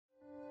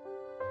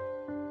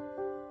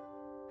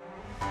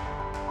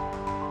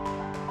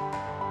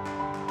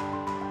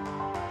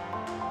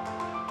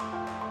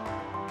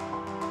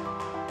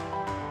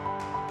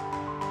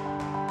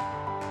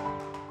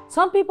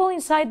Some people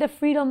inside the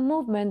freedom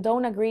movement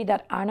don't agree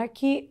that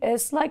anarchy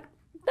is like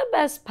the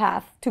best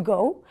path to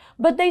go,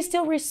 but they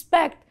still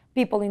respect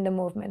people in the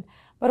movement.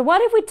 But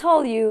what if we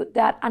told you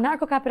that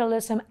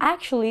anarcho-capitalism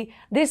actually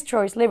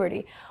destroys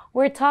liberty?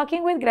 We're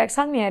talking with Greg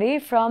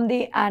Salmieri from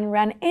the Ayn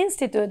Rand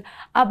Institute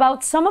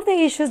about some of the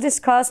issues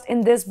discussed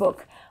in this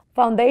book,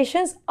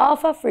 Foundations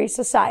of a Free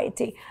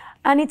Society.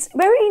 And it's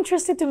very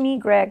interesting to me,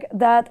 Greg,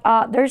 that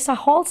there's a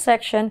whole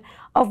section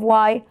of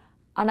why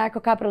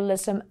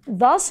anarcho-capitalism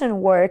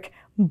doesn't work,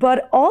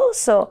 but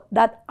also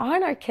that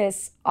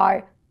anarchists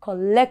are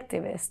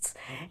collectivists.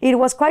 It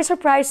was quite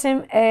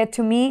surprising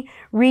to me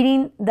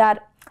reading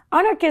that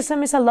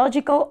anarchism is a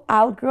logical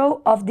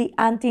outgrowth of the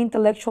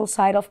anti-intellectual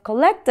side of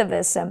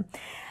collectivism.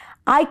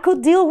 I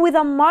could deal with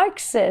a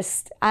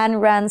Marxist, Ayn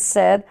Rand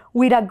said,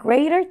 with a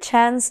greater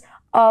chance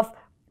of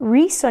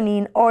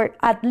reasoning or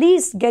at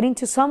least getting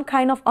to some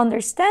kind of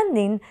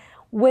understanding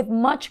with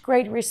much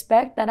great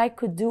respect that I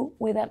could do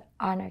with an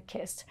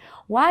anarchist.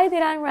 Why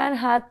did Ayn Rand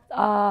have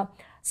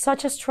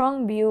such a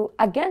strong view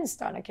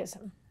against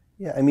anarchism?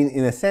 Yeah, I mean,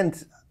 in a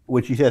sense,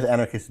 when she says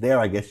anarchists there,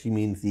 I guess she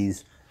means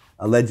these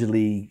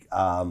allegedly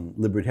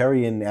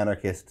libertarian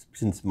anarchists,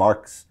 since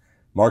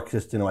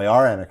Marxists in a way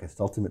are anarchists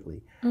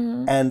ultimately.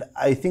 And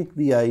I think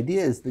the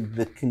idea is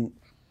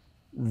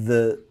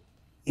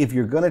if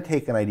you're going to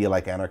take an idea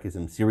like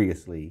anarchism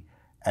seriously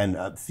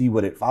and see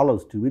what it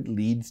follows to, it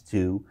leads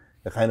to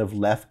the kind of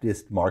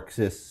leftist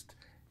Marxist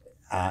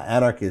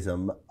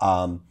anarchism.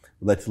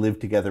 Let's live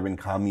together in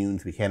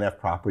communes. We can't have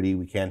property.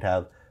 We can't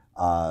have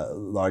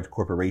large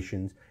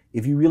corporations.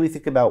 If you really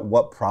think about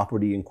what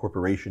property and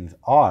corporations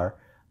are,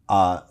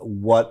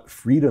 what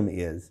freedom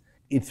is,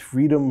 it's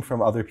freedom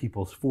from other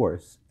people's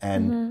force.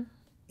 And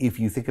if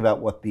you think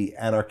about what the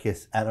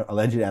anarchists,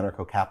 alleged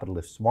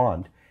anarcho-capitalists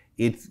want,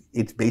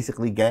 it's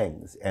basically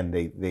gangs, and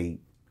they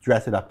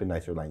dress it up in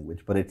nicer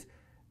language, but it's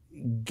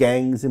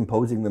gangs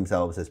imposing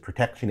themselves as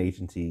protection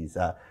agencies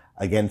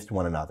against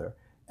one another.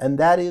 And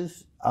that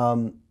is,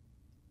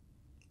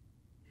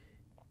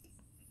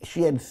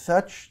 she had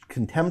such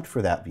contempt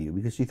for that view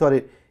because she thought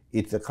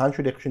it's a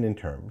contradiction in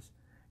terms.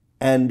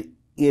 And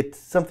it's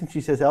something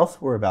she says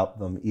elsewhere about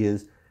them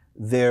is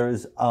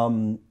it's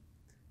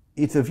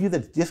a view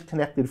that's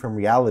disconnected from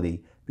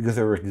reality because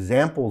there are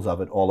examples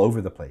of it all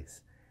over the place.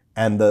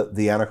 And the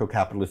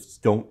anarcho-capitalists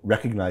don't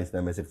recognize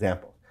them as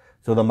examples.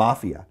 So the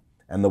mafia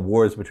and the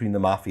wars between the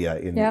mafia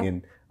in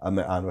North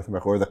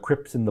America, or the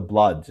Crips and the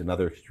Bloods and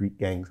other street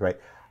gangs, right?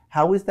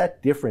 How is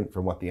that different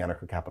from what the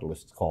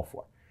anarcho-capitalists call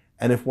for?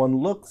 And if one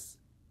looks,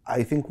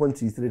 I think one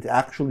sees that it's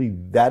actually,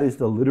 that is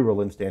the literal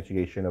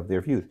instantiation of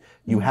their views.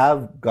 You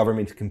have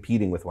governments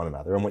competing with one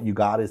another, and what you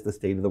got is the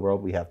state of the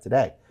world we have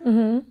today.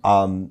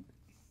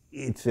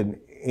 It's an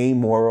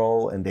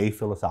amoral and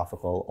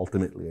aphilosophical,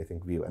 ultimately, I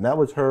think, view. And that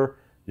was her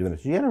doing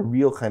this. She had a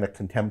real kind of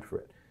contempt for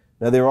it.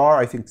 Now, there are,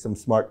 I think, some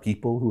smart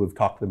people who have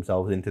talked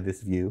themselves into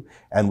this view,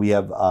 and we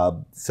have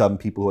some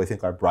people who I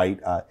think are bright,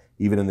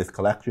 even in this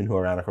collection, who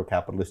are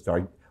anarcho-capitalists,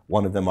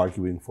 one of them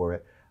arguing for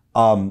it.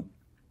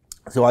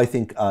 So I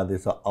think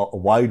there's a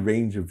wide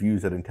range of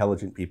views that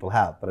intelligent people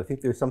have, but I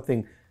think there's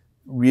something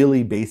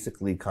really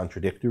basically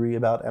contradictory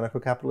about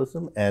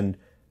anarcho-capitalism, and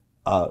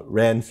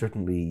Rand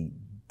certainly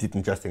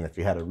didn't just think that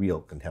she had a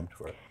real contempt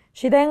for it.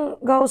 She then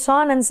goes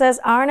on and says,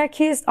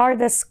 anarchists are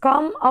the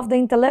scum of the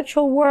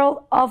intellectual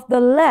world of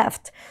the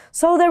left.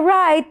 So the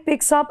right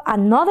picks up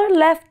another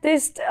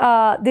leftist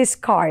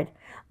discard.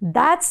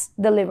 That's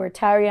the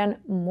libertarian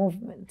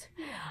movement.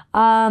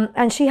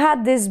 And she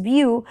had this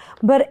view,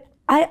 but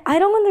I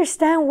don't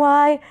understand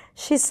why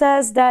she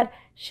says that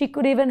she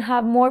could even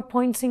have more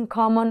points in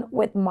common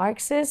with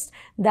Marxists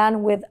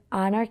than with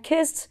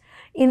anarchists.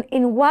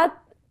 In what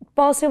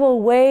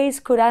possible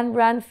ways could Ayn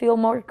Rand feel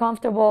more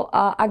comfortable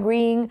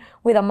agreeing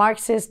with a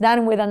Marxist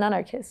than with an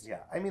anarchist? Yeah,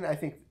 I mean, I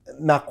think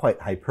not quite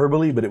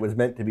hyperbole, but it was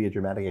meant to be a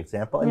dramatic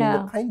example. I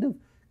mean, the kind of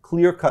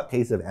clear-cut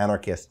case of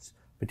anarchists,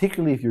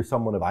 particularly if you're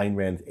someone of Ayn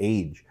Rand's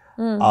age,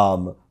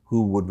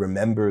 who would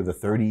remember the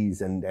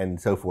 30s and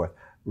so forth,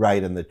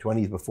 right, and the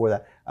 20s before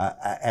that,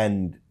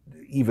 and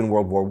even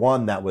World War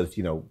I, that was,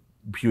 you know,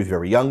 she was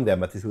very young then,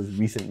 but this was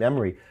recent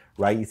memory,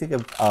 right? You think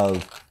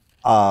of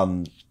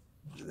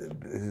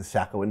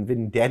Sacco and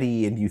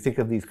Vendetti, and you think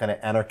of these kind of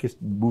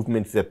anarchist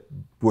movements that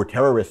were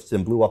terrorists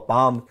and blew up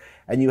bombs,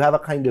 and you have a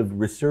kind of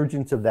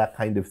resurgence of that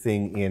kind of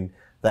thing in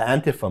the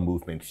Antifa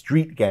movement,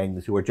 street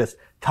gangs who are just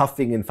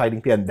toughing and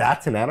fighting people, and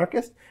that's an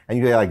anarchist? And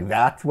you're like,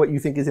 that's what you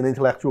think is an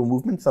intellectual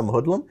movement, some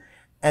hoodlum?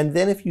 And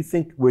then if you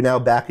think we're now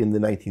back in the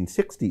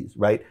 1960s,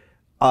 right?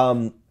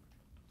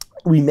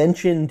 We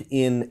mentioned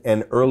in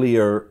an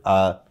earlier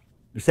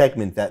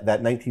segment that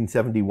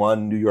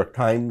 1971 New York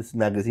Times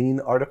Magazine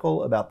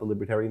article about the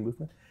libertarian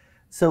movement.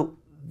 So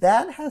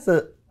that has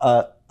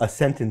a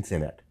sentence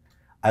in it.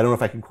 I don't know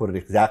if I can quote it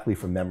exactly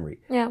from memory.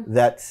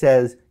 That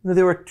says, you know,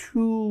 there are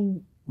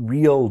two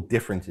real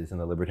differences in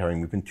the libertarian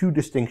movement, two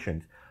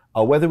distinctions,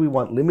 whether we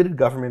want limited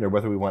government or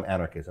whether we want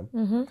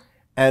anarchism,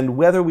 and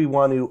whether we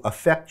want to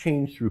affect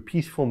change through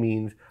peaceful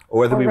means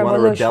or whether we want a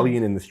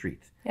rebellion in the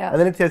streets. Yeah. And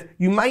then it says,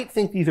 you might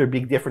think these are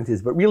big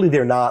differences, but really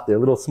they're not. They're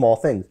little small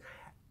things.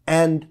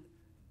 And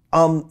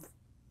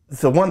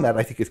so one, that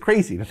I think is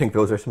crazy to think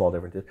those are small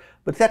differences.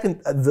 But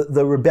second,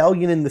 the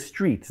rebellion in the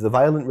streets, the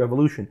violent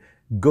revolution,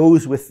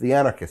 goes with the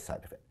anarchist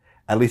side of it.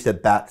 At least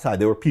at that side.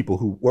 There were people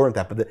who weren't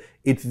that, but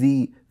it's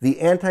the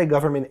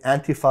anti-government,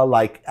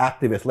 Antifa-like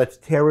activists. Let's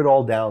tear it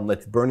all down.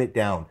 Let's burn it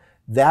down.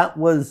 That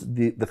was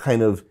the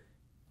kind of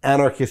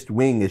anarchist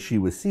wing as she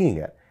was seeing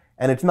it.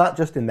 And it's not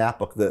just in that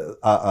book. The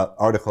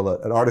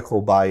an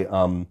article by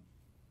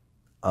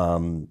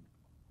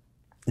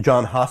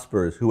John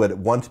Hospers, who had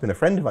once been a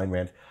friend of Ayn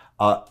Rand,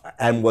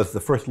 and was the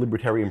first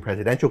libertarian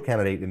presidential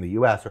candidate in the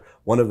US, or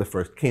one of the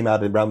first, came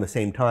out around the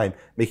same time,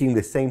 making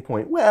this same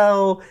point.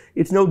 Well,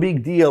 it's no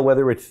big deal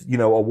whether it's, you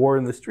know, a war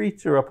in the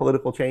streets or a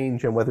political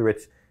change, and whether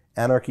it's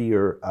anarchy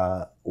or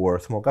a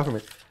small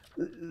government.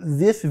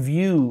 This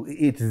view,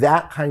 it's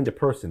that kind of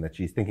person that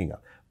she's thinking of.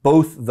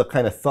 Both the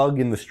kind of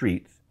thug in the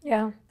streets,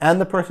 yeah, and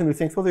the person who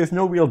thinks, well, there's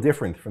no real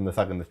difference from the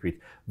thug in the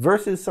streets,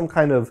 versus some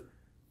kind of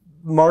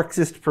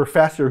Marxist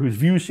professor whose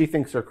views she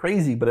thinks are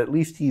crazy, but at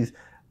least he's,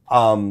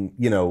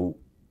 you know,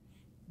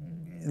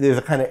 there's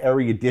a kind of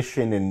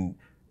erudition and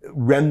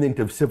remnant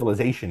of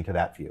civilization to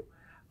that view.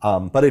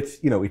 But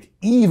it's, you know, it's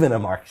even a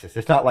Marxist.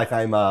 It's not like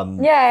I'm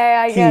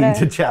keen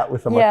to chat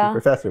with a Marxist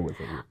professor with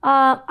you.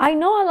 I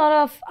know a lot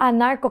of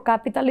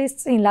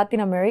anarcho-capitalists in Latin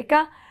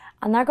America,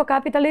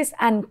 anarcho-capitalists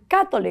and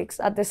Catholics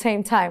at the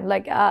same time.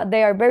 Like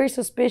they are very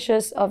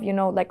suspicious of, you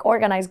know, like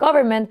organized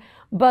government,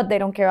 but they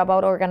don't care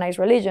about organized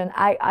religion.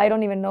 I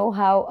don't even know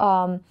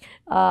how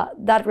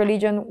that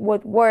religion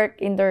would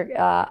work in their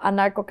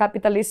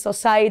anarcho-capitalist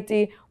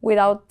society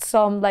without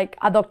some like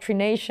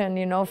indoctrination,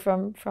 you know,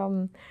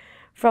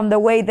 from the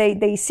way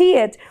they see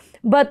it.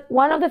 But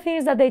one of the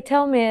things that they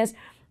tell me is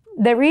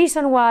the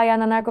reason why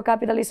an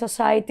anarcho-capitalist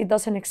society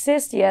doesn't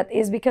exist yet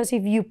is because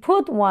if you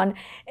put one,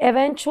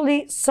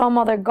 eventually some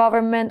other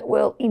government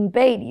will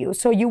invade you.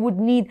 So you would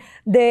need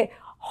the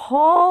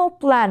whole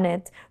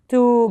planet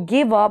to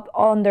give up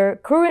on their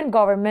current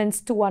governments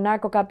to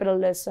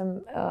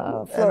anarcho-capitalism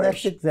flourish. And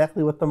that's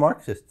exactly what the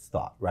Marxists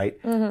thought, right?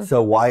 Mm-hmm.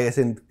 So why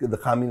isn't the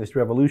communist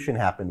revolution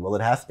happened? Well,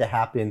 it has to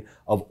happen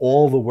of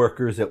all the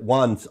workers at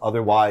once,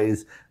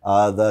 otherwise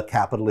the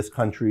capitalist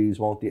countries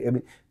won't. I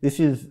mean, this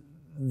is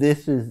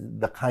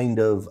the kind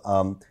of,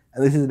 and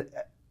this is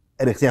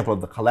an example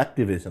of the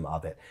collectivism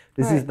of it.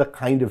 This is the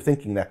kind of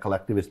thinking that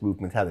collectivist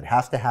movements have. It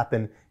has to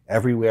happen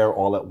everywhere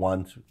all at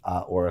once,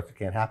 or else it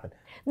can't happen.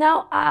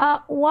 Now,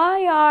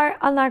 why are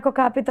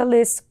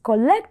anarcho-capitalists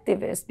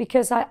collectivists?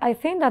 Because I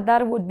think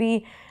that would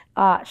be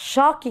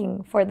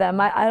shocking for them.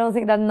 I don't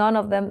think that none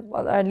of them,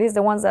 or at least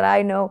the ones that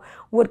I know,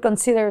 would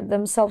consider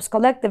themselves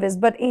collectivists.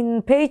 But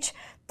in page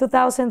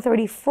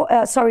 234,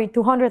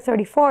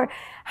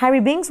 Harry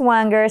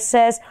Binswanger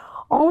says,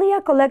 only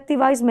a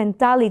collectivized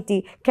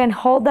mentality can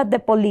hold that the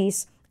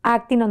police,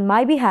 acting on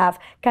my behalf,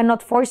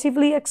 cannot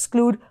forcibly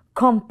exclude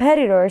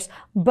competitors,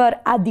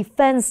 but a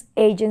defense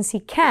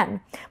agency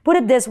can. Put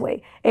it this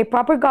way, a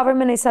proper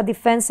government is a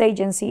defense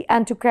agency,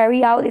 and to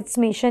carry out its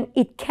mission,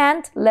 it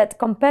can't let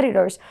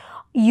competitors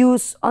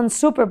use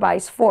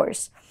unsupervised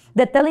force.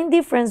 The telling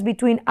difference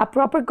between a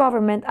proper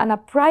government and a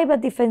private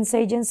defense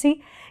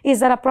agency is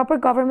that a proper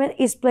government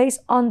is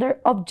placed under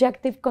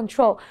objective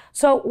control.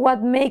 So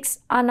what makes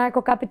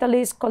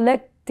anarcho-capitalist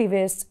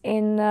collectivists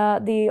in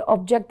the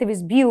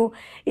objectivist view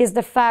is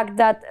the fact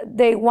that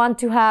they want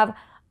to have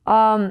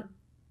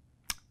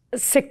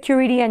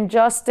security and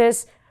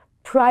justice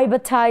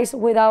privatized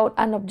without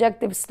an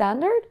objective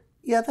standard?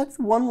 Yeah, that's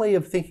one way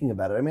of thinking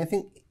about it. I mean, I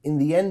think in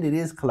the end it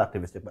is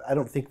collectivistic, but I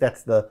don't think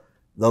that's the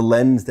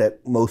lens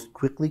that most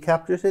quickly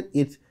captures it.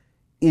 It's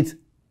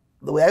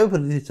the way I would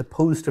put it, it's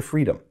opposed to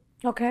freedom.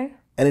 Okay.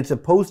 And it's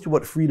opposed to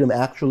what freedom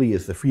actually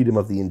is, the freedom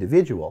of the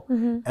individual.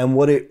 Mm-hmm. And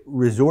what it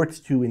resorts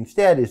to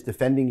instead is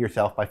defending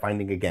yourself by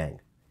finding a gang.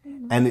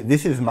 Mm-hmm. And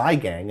this is my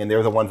gang, and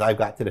they're the ones I've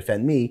got to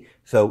defend me.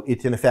 So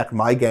it's in effect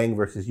my gang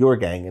versus your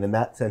gang. And in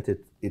that sense,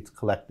 it's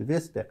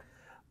collectivistic.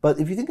 But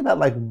if you think about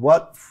like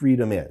what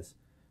freedom is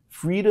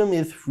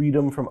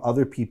freedom from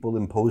other people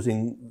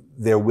imposing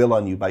their will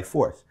on you by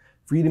force.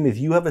 Freedom is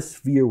you have a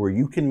sphere where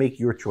you can make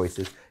your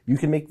choices. You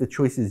can make the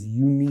choices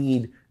you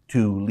need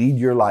to lead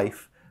your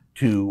life,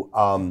 to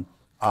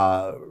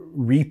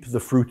reap the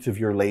fruits of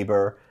your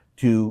labor,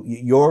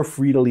 you're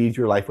free to lead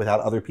your life without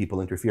other people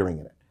interfering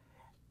in it.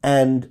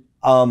 And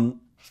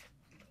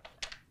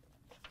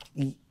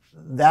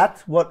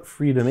that's what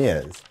freedom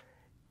is.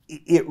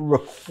 It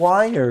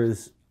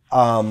requires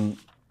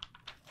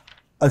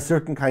a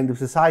certain kind of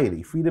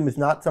society. Freedom is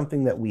not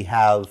something that we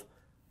have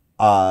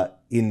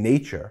in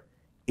nature.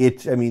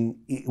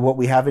 What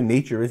we have in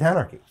nature is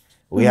anarchy.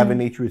 What we have in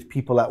nature is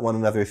people at one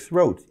another's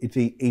throats. It's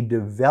a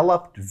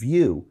developed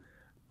view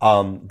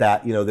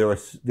that, you know,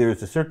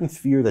 there's a certain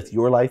sphere that's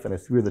your life and a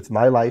sphere that's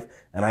my life,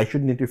 and I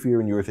shouldn't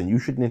interfere in yours and you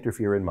shouldn't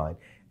interfere in mine.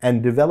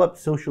 And developed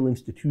social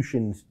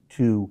institutions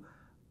to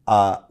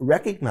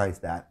recognize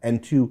that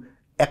and to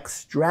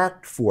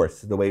extract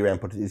force, the way Rand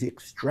puts it, is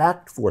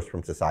extract force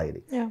from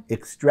society,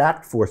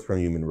 extract force from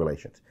human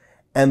relations.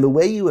 And the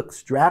way you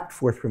extract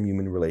force from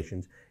human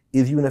relations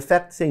is you in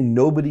effect say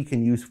nobody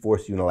can use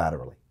force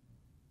unilaterally.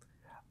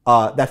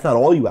 That's not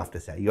all you have to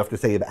say. You have to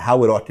say about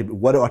how it ought to be,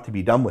 what ought to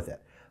be done with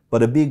it.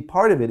 But a big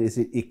part of it is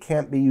it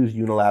can't be used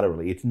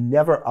unilaterally. It's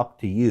never up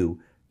to you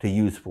to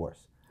use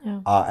force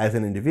as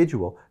an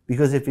individual,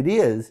 because if it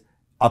is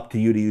up to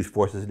you to use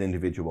force as an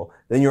individual,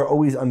 then you're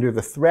always under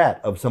the threat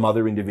of some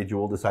other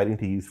individual deciding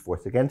to use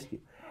force against you.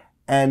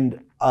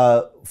 And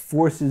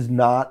force is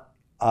not,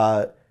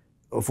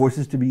 force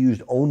is to be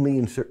used only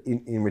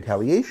in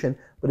retaliation,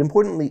 but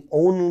importantly,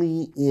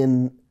 only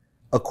in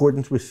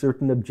accordance with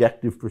certain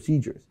objective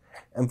procedures.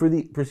 And for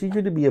the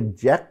procedure to be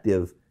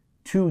objective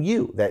to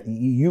you, that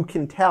you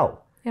can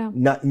tell,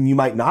 you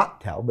might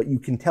not tell, but you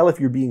can tell if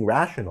you're being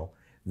rational,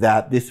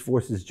 that this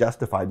force is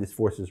justified, this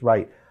force is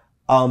right.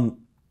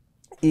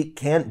 It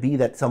can't be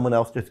that someone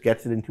else just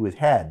gets it into his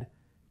head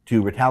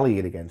to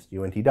retaliate against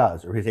you, and he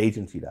does, or his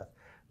agency does.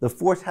 The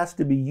force has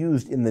to be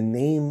used in the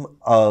name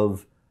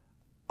of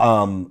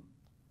an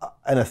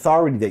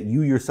authority that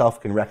you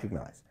yourself can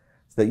recognize,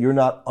 so that you're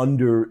not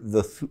under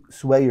the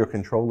sway or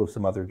control of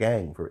some other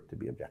gang for it to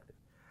be objective.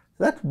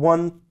 So that's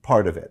one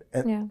part of it.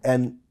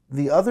 And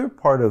the other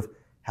part of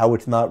how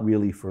it's not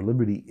really for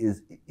liberty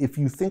is, if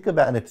you think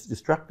about, and it's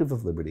destructive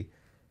of liberty,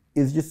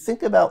 is just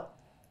think about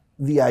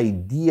the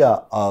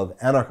idea of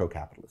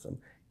anarcho-capitalism.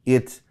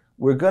 It's,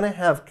 we're going to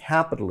have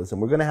capitalism,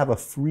 we're going to have a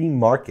free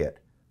market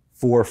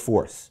for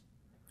force.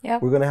 We're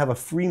going to have a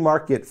free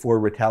market for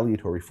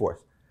retaliatory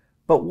force.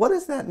 But what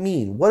does that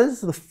mean? What does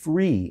the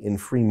free in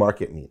free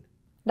market mean?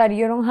 That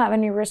you don't have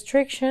any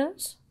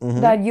restrictions,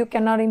 that you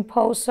cannot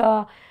impose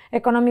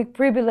economic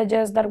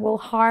privileges that will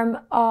harm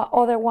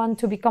other one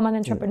to become an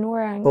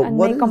entrepreneur and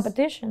make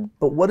competition.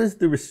 But what is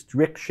the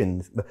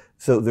restrictions?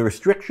 So the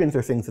restrictions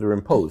are things that are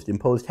imposed.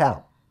 Imposed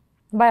how?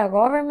 By a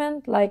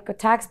government, like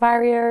tax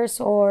barriers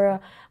or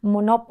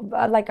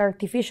like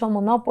artificial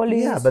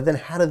monopolies. Yeah, but then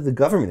how did the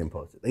government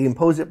impose it? They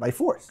impose it by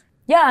force.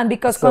 Yeah, and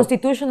because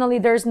constitutionally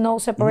there's no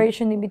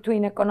separation in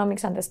between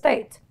economics and the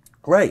state.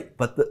 Right,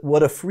 but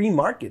what a free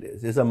market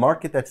is a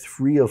market that's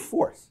free of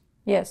force.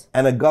 Yes.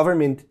 And a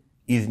government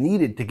is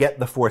needed to get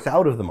the force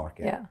out of the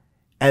market. Yeah.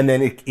 And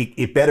then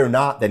it better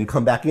not then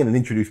come back in and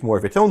introduce more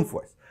of its own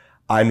force.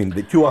 I mean,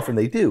 too often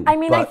they do. I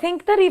mean, I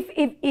think that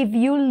if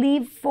you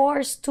leave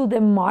force to the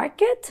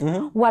market,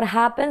 what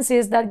happens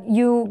is that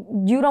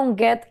you don't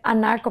get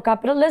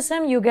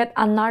anarcho-capitalism, you get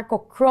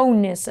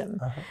anarcho-cronism.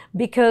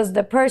 Because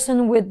the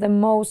person with the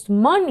most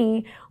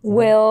money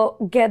will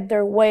get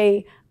their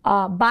way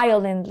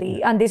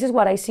violently. And this is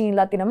what I see in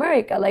Latin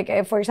America. Like,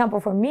 for example,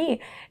 for me,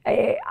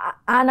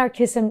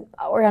 anarchism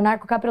or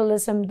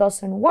anarcho-capitalism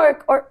doesn't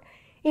work, or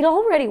it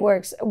already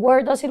works.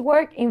 Where does it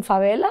work? In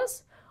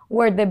favelas,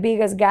 where the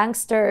biggest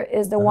gangster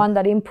is the one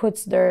that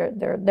inputs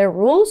their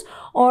rules,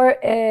 or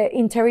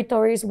in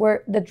territories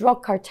where the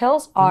drug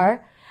cartels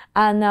are,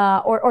 and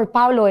or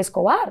Pablo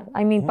Escobar.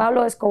 I mean,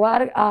 Pablo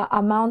Escobar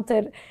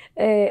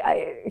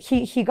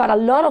he got a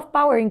lot of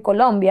power in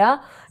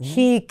Colombia.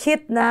 He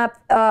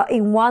kidnapped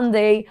in one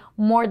day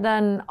more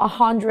than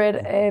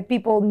 100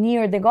 people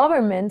near the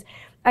government.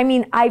 I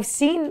mean, I've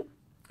seen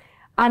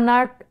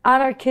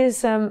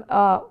anarchism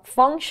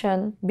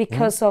function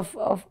because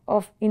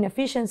of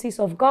inefficiencies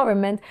of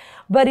government,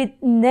 but it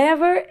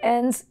never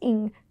ends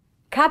in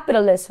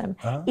capitalism.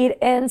 It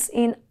ends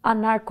in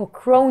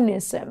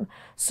anarcho-cronism.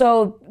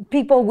 So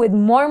people with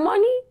more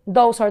money,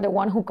 those are the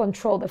ones who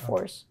control the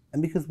force.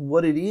 And because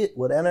what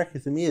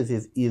anarchism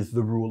is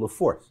the rule of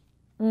force.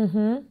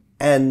 And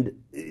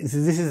so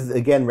this is,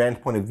 again, Rand's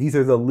point of, these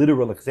are the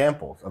literal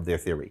examples of their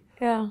theory.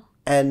 Yeah.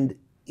 And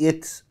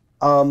it's,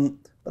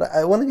 but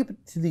I want to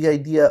get to the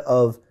idea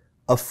of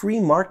a free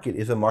market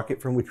is a market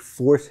from which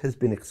force has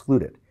been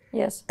excluded.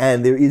 Yes.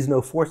 And there is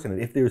no force in it.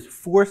 If there's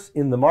force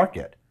in the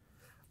market,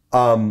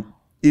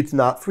 it's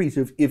not free.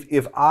 So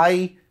if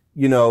I,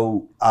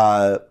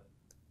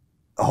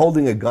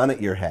 holding a gun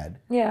at your head,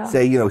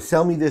 say,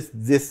 sell me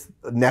this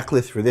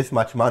necklace for this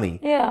much money,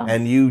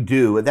 and you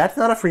do, that's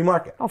not a free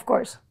market. Of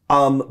course.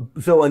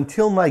 So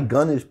until my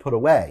gun is put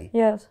away,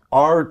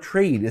 our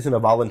trade isn't a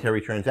voluntary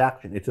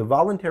transaction. It's a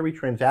voluntary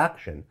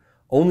transaction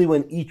only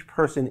when each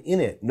person in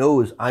it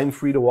knows I'm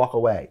free to walk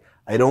away.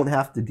 I don't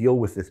have to deal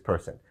with this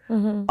person.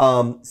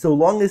 So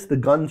long as the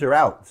guns are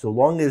out, so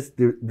long as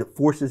the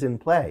force is in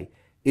play,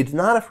 it's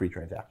not a free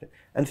transaction.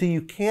 And so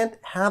you can't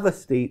have a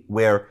state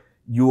where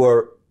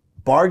you're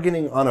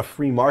bargaining on a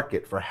free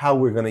market for how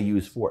we're going to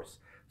use force.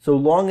 So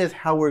long as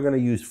how we're going to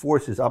use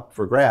force is up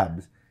for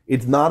grabs,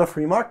 it's not a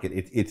free market.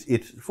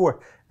 It's force.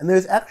 And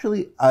there's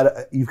actually,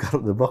 you've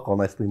got the book all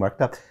nicely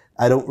marked up.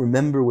 I don't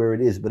remember where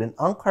it is, but in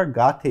Ankar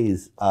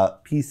Gatte's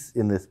piece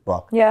in this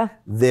book,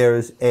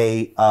 there's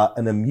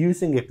an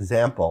amusing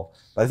example,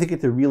 but I think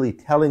it's a really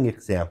telling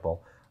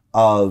example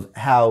of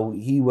how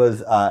he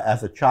was,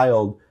 as a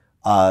child,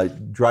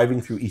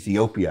 driving through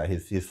Ethiopia.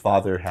 His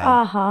father had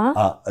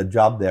a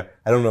job there.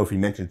 I don't know if he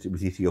mentions it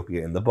was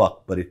Ethiopia in the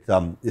book, but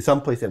it's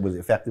someplace that was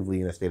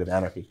effectively in a state of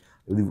anarchy.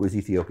 I believe it was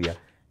Ethiopia.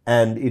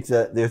 And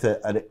there's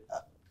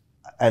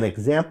an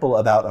example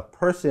about a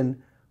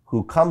person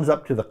who comes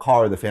up to the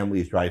car the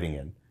family is driving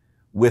in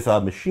with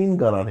a machine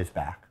gun on his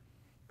back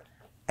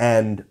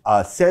and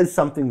says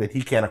something that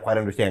he can't quite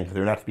understand because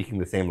they're not speaking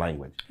the same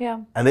language.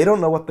 Yeah. And they don't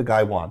know what the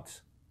guy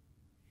wants.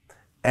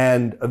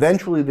 And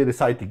eventually they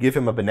decide to give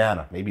him a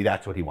banana. Maybe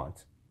that's what he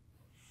wants.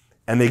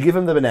 And they give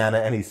him the banana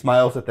and he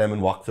smiles at them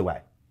and walks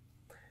away.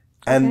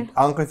 And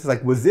Anka is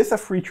like, was this a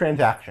free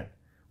transaction?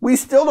 We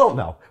still don't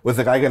know. Was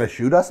the guy going to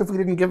shoot us if we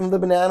didn't give him the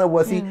banana?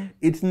 Was he?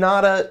 It's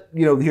not a,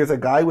 here's a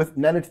guy with,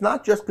 and it's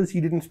not just because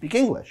he didn't speak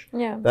English.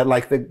 Yeah. That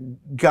like the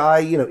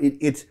guy,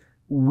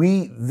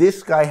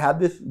 this guy had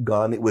this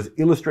gun. It was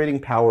illustrating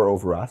power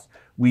over us.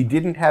 We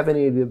didn't have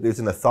any, there's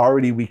an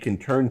authority we can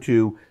turn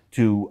to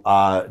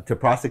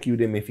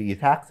prosecute him if he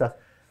attacks us.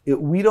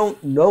 We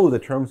don't know the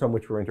terms on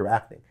which we're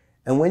interacting.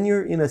 And when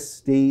you're in a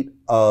state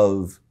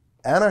of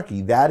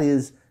anarchy, that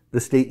is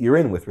the state you're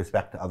in with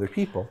respect to other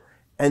people.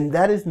 And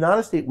that is not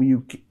a state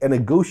where a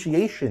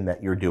negotiation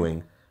that you're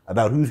doing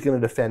about who's going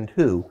to defend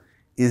who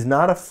is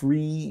not a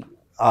free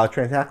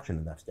transaction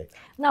in that state.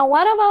 Now,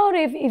 what about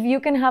if you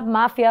can have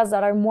mafias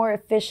that are more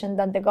efficient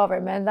than the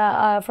government?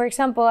 For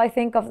example, I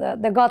think of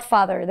the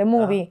Godfather, the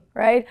movie,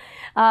 right?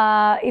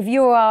 If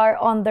you are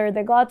under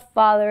the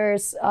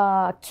Godfather's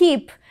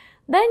keep,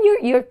 then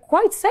you're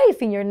quite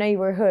safe in your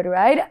neighborhood,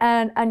 right?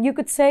 And you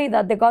could say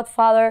that the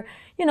Godfather,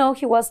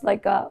 he was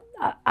like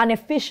an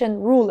efficient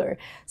ruler.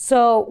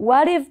 So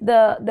what if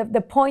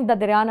the point that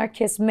the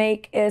anarchists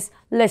make is,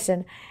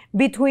 listen,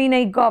 between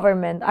a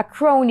government, a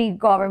crony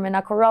government,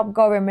 a corrupt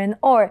government,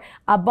 or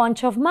a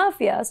bunch of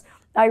mafias,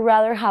 I'd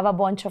rather have a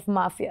bunch of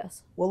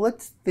mafias. Well,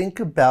 let's think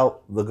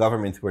about the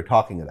governments we're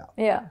talking about.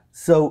 Yeah.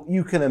 So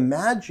you can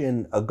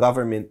imagine a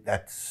government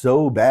that's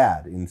so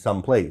bad in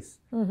some place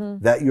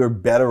that you're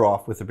better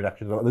off with the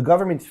protection. The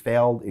government's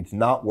failed, it's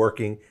not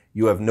working,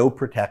 you have no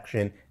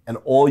protection, and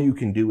all you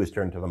can do is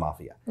turn to the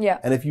mafia. Yeah.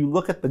 And if you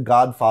look at The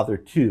Godfather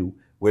 2,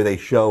 where they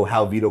show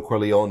how Vito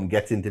Corleone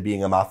gets into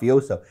being a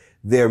mafioso,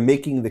 they're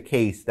making the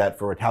case that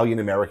for Italian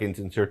Americans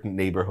in certain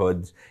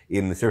neighborhoods,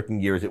 in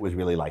certain years, it was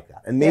really like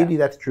that. And maybe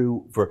that's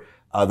true for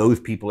those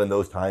people in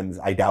those times.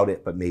 I doubt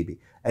it, but maybe.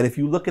 And if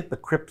you look at the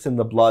Crips and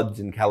the Bloods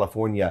in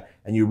California,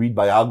 and you read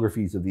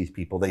biographies of these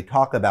people, they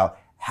talk about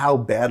how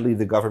badly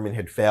the government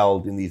had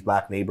failed in these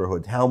black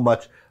neighborhoods, how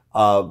much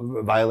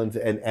violence,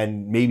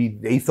 and maybe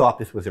they thought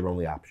this was their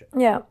only option.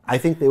 Yeah. I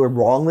think they were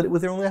wrong that it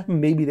was their only option.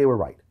 Maybe they were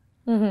right.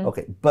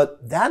 Okay,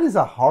 but that is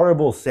a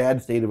horrible,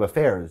 sad state of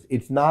affairs.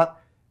 It's not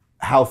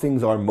how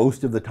things are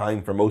most of the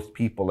time for most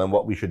people and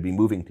what we should be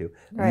moving to.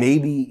 Right.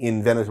 Maybe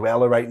in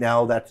Venezuela right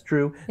now that's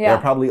true. Yeah. There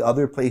are probably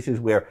other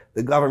places where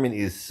the government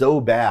is so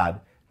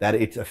bad that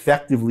it's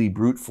effectively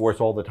brute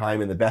force all the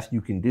time, and the best you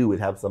can do is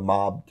have some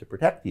mob to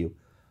protect you.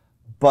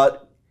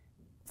 But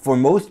for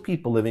most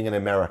people living in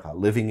America,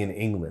 living in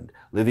England,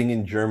 living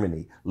in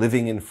Germany,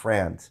 living in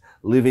France,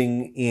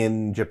 living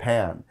in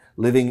Japan,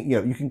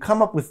 you can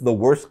come up with the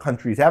worst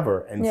countries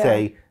ever and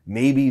say,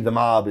 maybe the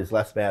mob is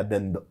less bad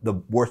than the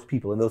worst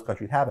people in those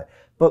countries have it.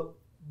 But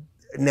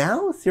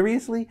now,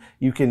 seriously,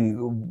 you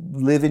can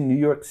live in New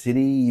York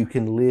City, you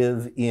can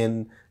live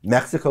in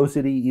Mexico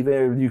City,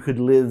 even you could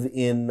live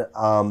in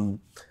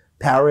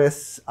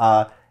Paris,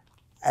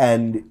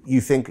 and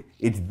you think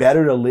it's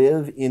better to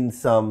live in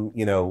some,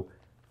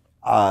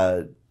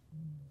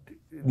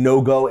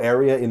 no-go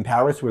area in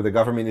Paris where the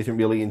government isn't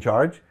really in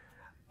charge.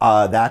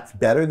 That's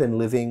better than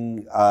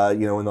living,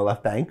 in the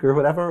left bank or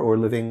whatever, or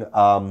living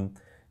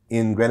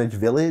in Greenwich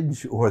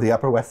Village or the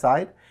Upper West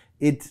Side.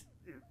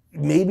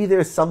 Maybe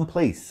there's some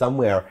place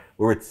somewhere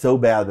where it's so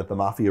bad that the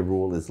mafia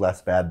rule is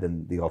less bad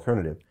than the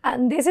alternative.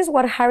 And this is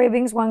what Harry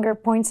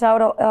Binswanger points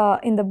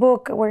out in the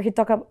book, where he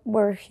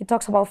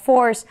talks about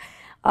force.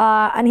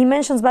 And he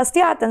mentions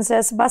Bastiat and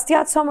says,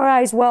 Bastiat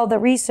summarized well the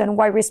reason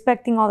why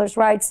respecting others'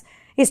 rights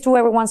is to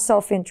everyone's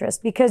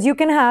self-interest. Because you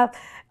can have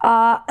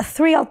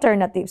three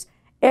alternatives.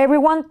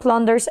 Everyone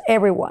plunders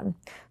everyone.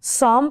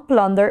 Some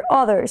plunder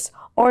others,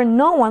 or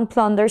no one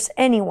plunders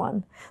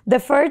anyone. The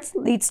first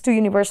leads to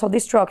universal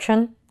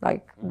destruction,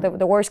 like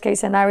the worst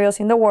case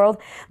scenarios in the world.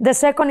 The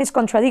second is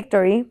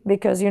contradictory,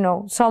 because,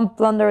 some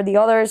plunder the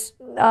others,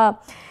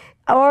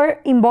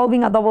 or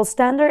involving a double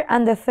standard.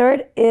 And the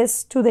third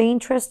is to the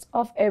interest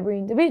of every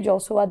individual.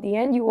 So at the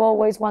end, you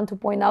always want to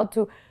point out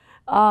to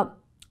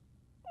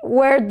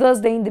where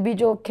does the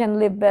individual can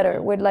live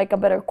better with like a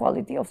better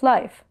quality of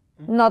life.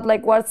 Not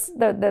like what's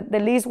the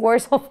least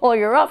worst of all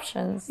your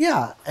options.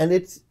 Yeah, and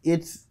it's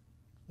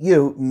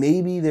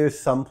maybe there's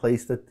some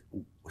place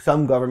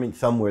some government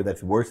somewhere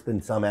that's worse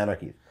than some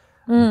anarchies.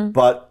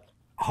 But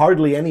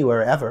hardly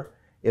anywhere ever.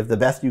 If the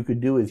best you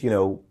could do is,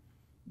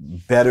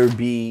 better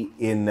be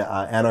in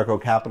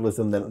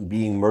anarcho-capitalism than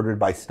being murdered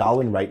by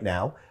Stalin right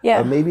now.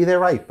 Yeah. Maybe they're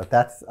right, but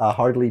that's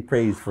hardly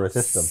praise for a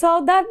system.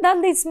 So that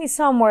leads me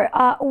somewhere.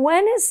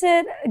 When is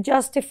it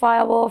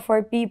justifiable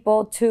for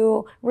people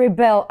to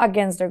rebel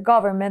against their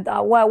government?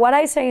 Well, what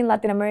I say in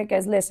Latin America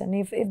is, listen,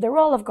 if the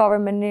role of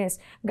government is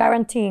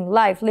guaranteeing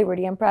life,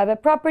 liberty, and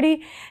private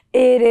property,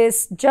 it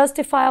is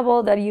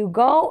justifiable that you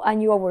go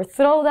and you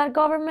overthrow that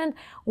government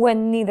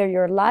when neither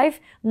your life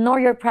nor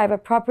your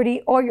private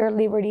property or your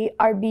liberty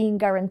are being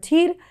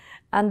guaranteed.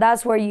 And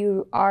that's where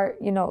you are,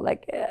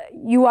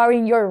 you are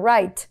in your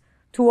right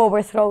to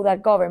overthrow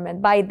that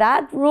government. By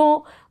that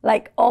rule,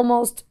 like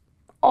almost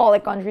all the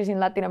countries in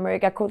Latin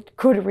America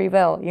could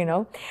rebel,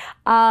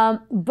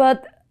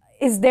 But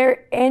is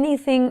there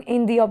anything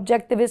in the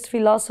objectivist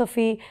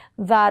philosophy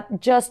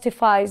that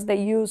justifies the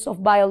use of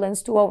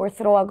violence to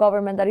overthrow a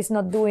government that is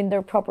not doing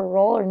their proper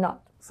role or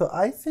not? So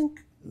I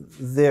think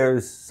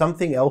there's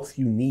something else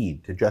you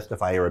need to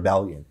justify a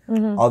rebellion,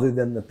 other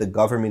than that the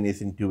government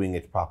isn't doing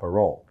its proper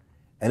role.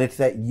 And it's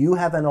that you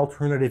have an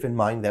alternative in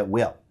mind that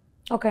will.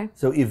 Okay.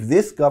 So if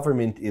this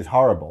government is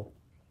horrible,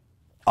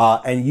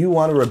 and you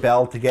want to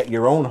rebel to get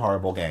your own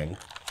horrible gang,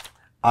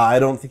 I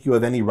don't think you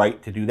have any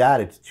right to do that.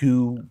 It's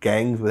two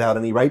gangs without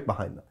any right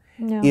behind them.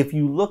 No. If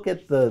you look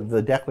at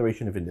the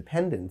Declaration of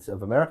Independence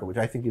of America, which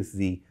I think is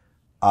the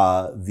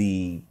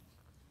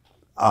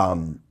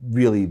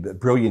really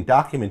brilliant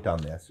document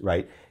on this,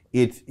 right?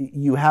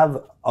 You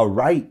have a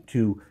right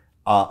to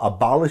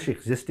abolish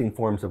existing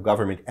forms of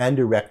government and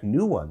erect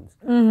new ones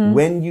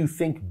when you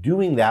think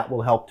doing that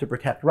will help to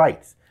protect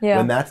rights,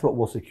 when that's what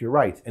will secure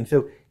rights. And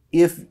so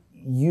if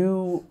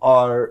you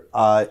are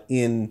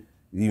in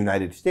the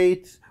United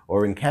States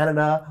or in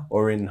Canada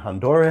or in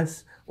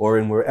Honduras or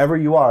in wherever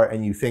you are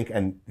and you think,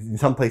 and in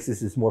some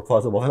places it's more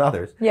plausible than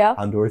others,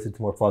 Honduras it's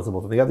more plausible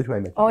than the other two I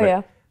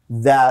mentioned,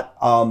 that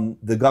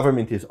the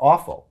government is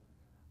awful,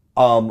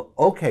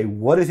 okay,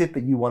 what is it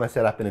that you want to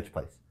set up in its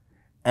place?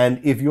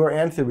 And if your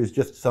answer is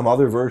just some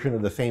other version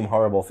of the same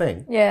horrible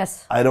thing,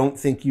 I don't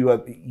think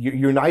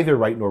you're neither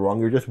right nor wrong,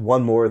 you're just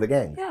one more of the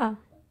gang. Yeah.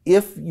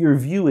 If your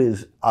view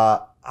is,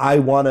 I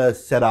want to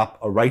set up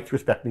a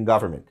rights-respecting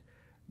government,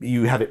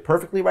 you have it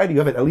perfectly right, you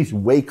have it at least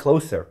way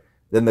closer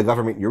than the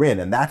government you're in,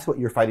 and that's what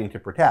you're fighting to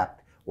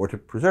protect or to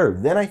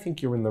preserve, then I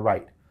think you're in the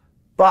right.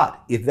 But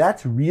if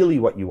that's really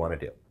what you want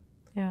to do,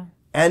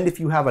 and if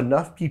you have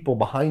enough people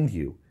behind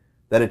you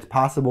that it's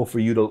possible for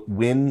you to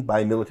win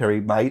by military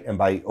might and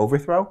by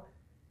overthrow,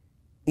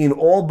 in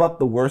all but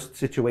the worst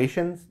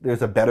situations,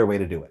 there's a better way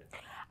to do it.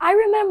 I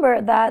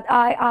remember that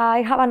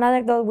I have an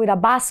anecdote with a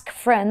Basque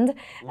friend,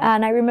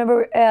 and I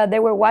remember they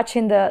were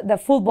watching the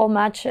football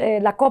match,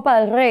 La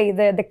Copa del Rey,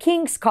 the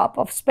King's Cup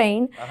of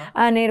Spain,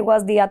 and it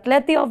was the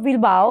Athletic of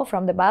Bilbao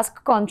from the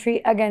Basque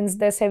country against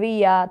the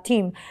Sevilla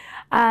team.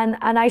 And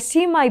I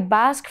see my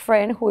Basque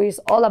friend, who is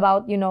all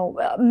about,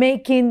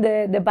 making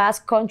the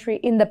Basque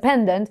country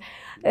independent,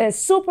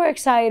 super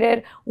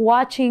excited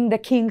watching the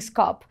King's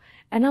Cup.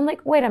 And I'm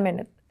like, wait a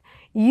minute.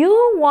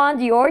 You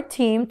want your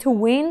team to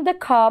win the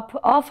cup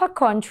of a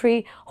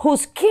country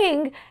whose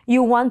king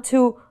you want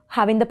to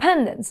have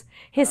independence.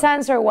 His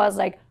answer was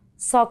like,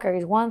 soccer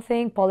is one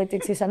thing,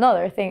 politics is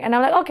another thing. And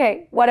I'm like,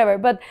 okay, whatever.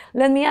 But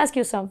let me ask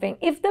you something.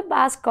 If the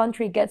Basque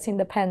country gets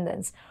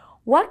independence,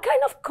 what kind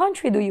of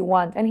country do you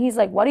want? And he's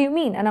like, what do you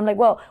mean? And I'm like,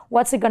 well,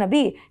 what's it going to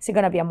be? Is it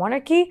going to be a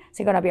monarchy?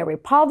 Is it going to be a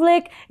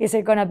republic? Is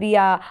it going to be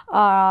a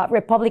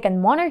republican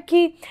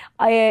monarchy?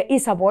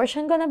 Is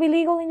abortion going to be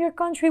legal in your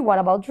country? What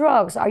about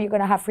drugs? Are you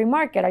going to have free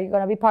market? Are you going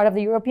to be part of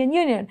the European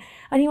Union?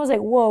 And he was like,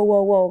 whoa,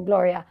 whoa, whoa,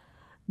 Gloria.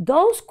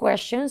 Those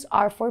questions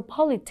are for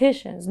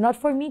politicians, not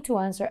for me to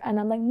answer. And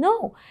I'm like,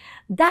 no,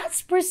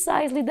 that's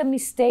precisely the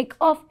mistake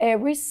of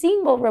every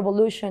single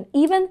revolution,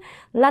 even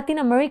Latin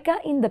America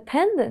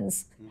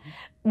independence.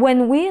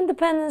 When we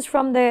independence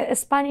from the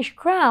Spanish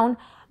crown,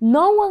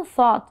 no one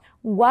thought,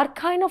 what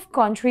kind of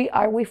country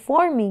are we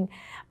forming?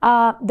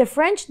 The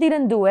French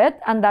didn't do it,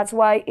 and that's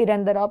why it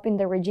ended up in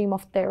the regime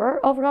of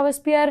terror of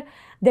Robespierre.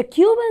 The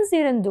Cubans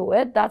didn't do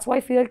it. That's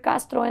why Fidel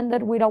Castro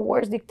ended with a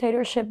worse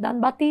dictatorship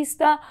than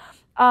Batista.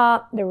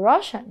 The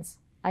Russians,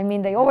 I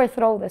mean, they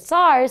overthrow the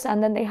Tsars,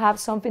 and then they have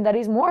something that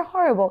is more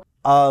horrible.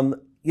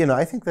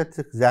 I think that's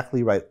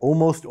exactly right.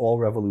 Almost all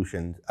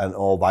revolutions, and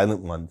all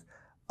violent ones,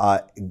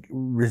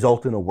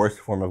 result in a worse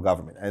form of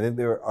government. I think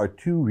there are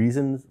two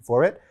reasons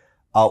for it.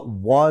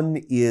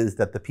 One is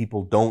that the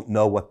people don't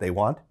know what they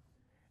want,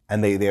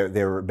 and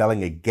they're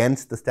rebelling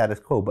against the status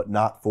quo, but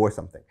not for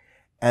something.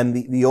 And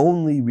the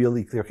only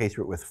really clear case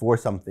where it was for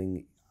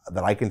something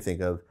that I can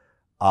think of,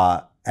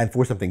 and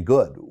for something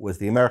good, was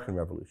the American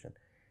Revolution.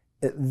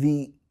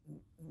 The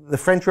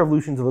French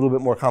Revolution is a little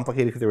bit more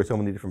complicated because there were so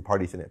many different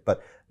parties in it,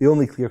 but the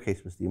only clear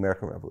case was the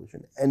American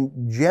Revolution.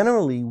 And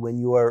generally, when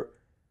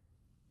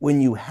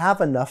you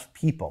have enough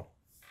people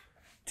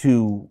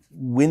to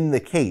win the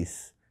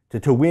case,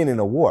 to win in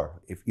a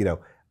war,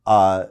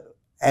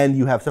 and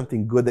you have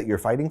something good that you're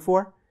fighting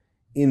for,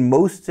 in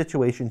most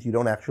situations you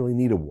don't actually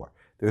need a war.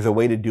 There's a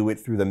way to do it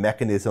through the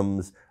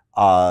mechanisms,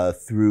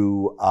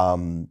 through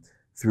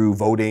through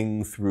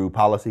voting, through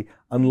policy,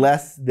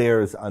 unless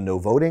there's no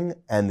voting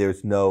and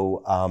there's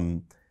no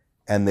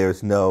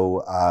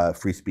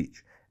free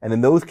speech. And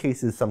in those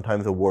cases,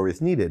 sometimes a war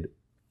is needed,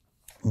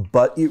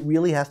 but it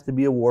really has to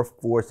be a war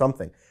for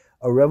something.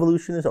 A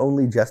revolution is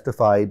only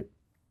justified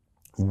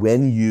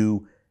when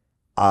you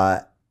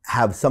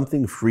have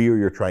something freer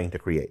you're trying to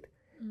create.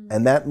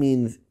 And that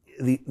means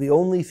the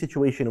only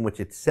situation in which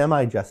it's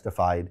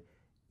semi-justified,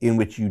 in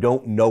which you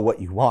don't know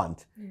what you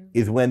want,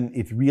 is when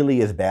it's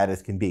really as bad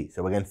as can be.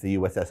 So against the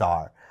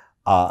USSR,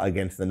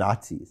 against the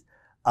Nazis.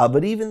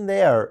 But even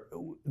there,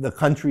 the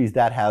countries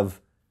that have,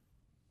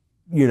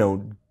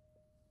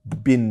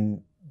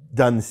 been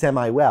done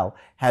semi-well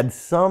had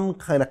some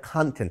kind of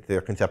content to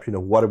their conception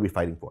of what are we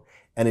fighting for.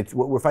 And it's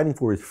what we're fighting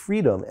for is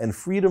freedom, and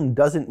freedom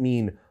doesn't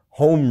mean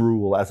home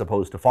rule as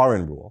opposed to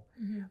foreign rule,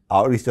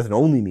 or at least doesn't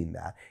only mean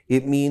that.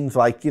 It means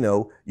like,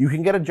 you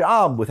can get a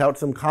job without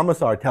some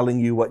commissar telling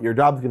you what your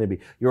job's going to be.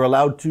 You're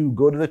allowed to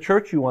go to the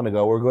church you want to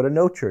go or go to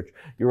no church.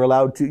 You're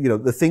allowed to,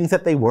 the things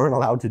that they weren't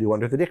allowed to do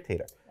under the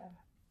dictator. Yeah.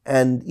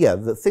 And yeah,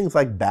 the things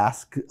like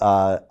Basque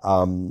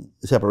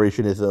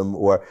separationism,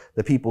 or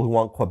the people who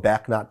want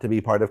Quebec not to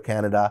be part of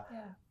Canada,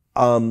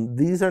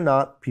 these are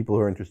not people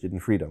who are interested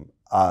in freedom.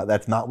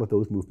 That's not what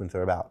those movements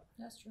are about.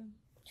 That's true.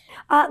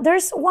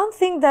 There's one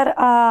thing that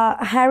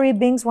Harry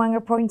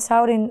Binswanger points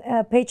out in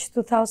page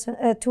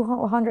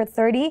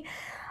 230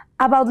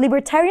 about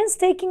libertarians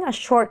taking a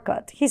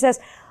shortcut. He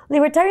says,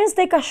 libertarians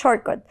take a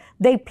shortcut.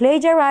 They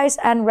plagiarize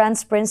Ayn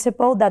Rand's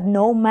principle that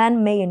no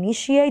man may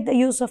initiate the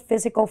use of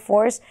physical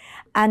force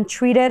and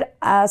treat it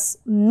as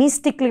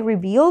mystically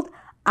revealed,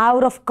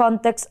 out of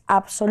context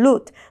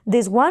absolute.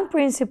 This one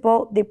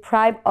principle,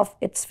 deprived of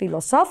its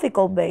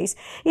philosophical base,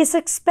 is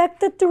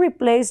expected to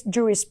replace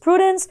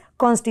jurisprudence,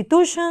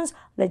 constitutions,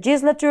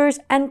 legislatures,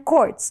 and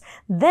courts.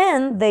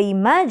 Then they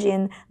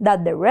imagine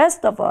that the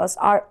rest of us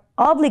are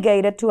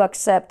obligated to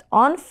accept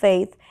on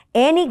faith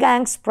any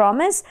gang's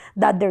promise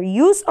that their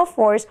use of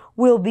force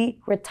will be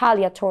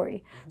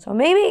retaliatory. So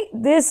maybe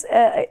this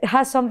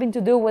has something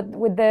to do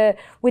with the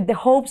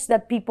hopes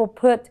that people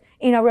put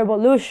in a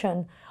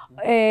revolution.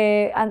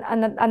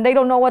 And they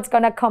don't know what's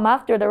going to come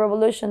after the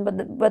revolution,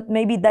 but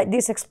maybe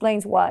this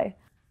explains why.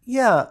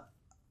 Yeah,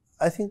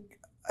 I think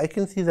I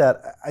can see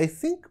that. I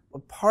think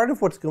part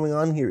of what's going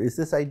on here is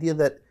this idea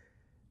that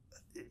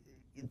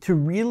to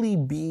really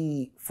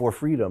be for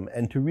freedom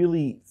and to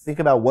really think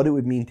about what it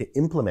would mean to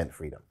implement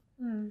freedom,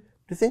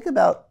 to think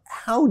about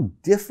how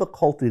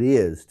difficult it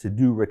is to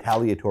do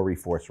retaliatory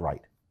force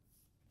right.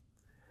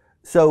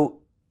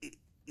 So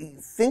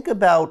think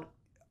about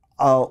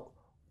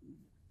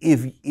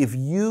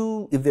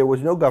if there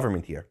was no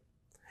government here,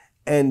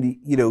 and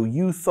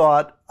you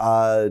thought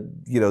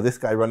this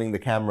guy running the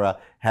camera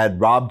had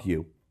robbed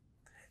you,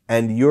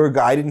 and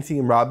I didn't see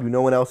him rob you,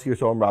 no one else here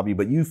saw him rob you,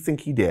 but you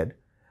think he did.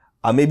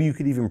 Maybe you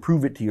could even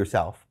prove it to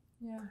yourself.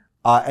 Yeah.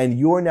 And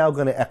you're now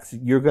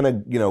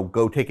gonna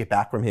go take it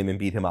back from him and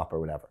beat him up or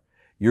whatever.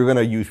 You're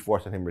gonna use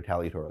force on him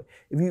retaliatorily.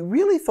 If you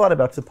really thought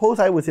about, suppose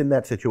I was in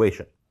that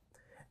situation,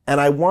 and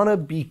I want to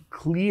be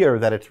clear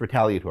that it's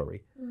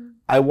retaliatory.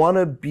 I want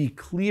to be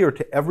clear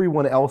to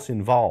everyone else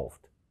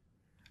involved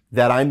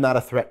that I'm not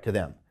a threat to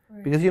them.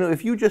 Right. Because,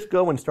 if you just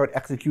go and start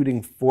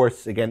executing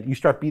force again, you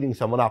start beating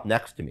someone up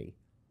next to me,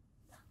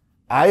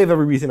 I have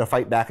every reason to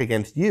fight back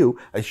against you.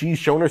 She's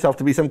shown herself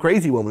to be some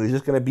crazy woman who's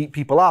just going to beat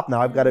people up.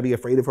 Now I've got to be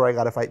afraid of her. I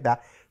got to fight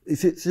back.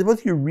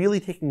 Suppose you're really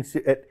taking,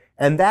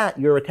 and that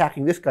you're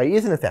attacking this guy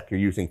is in effect, you're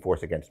using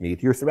force against me.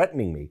 You're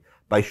threatening me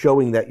by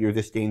showing that you're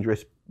this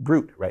dangerous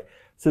brute, right?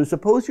 So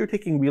suppose you're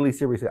taking really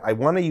seriously, I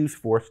want to use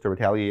force to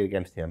retaliate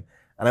against him,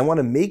 and I want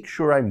to make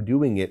sure I'm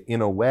doing it in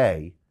a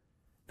way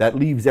that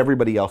leaves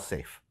everybody else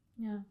safe.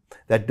 Yeah.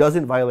 That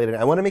doesn't violate it.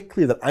 I want to make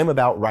clear that I'm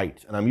about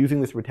rights, and I'm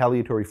using this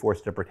retaliatory force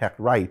to protect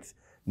rights,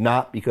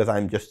 not because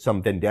I'm just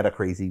some vendetta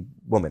crazy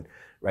woman,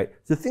 right?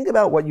 So think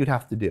about what you'd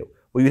have to do.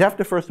 Well, you'd have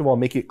to first of all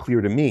make it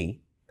clear to me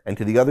and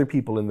to the other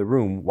people in the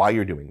room why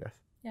you're doing this.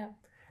 Yeah.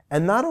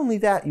 And not only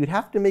that, you'd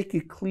have to make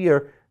it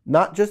clear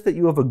not just that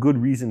you have a good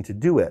reason to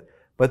do it,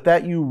 but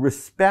that you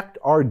respect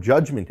our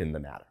judgment in the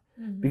matter.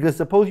 Mm-hmm. Because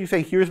suppose you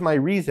say, here's my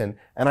reason,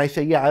 and I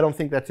say, yeah, I don't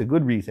think that's a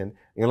good reason. And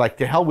you're like,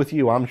 to hell with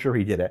you, I'm sure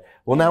he did it.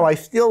 Well, now I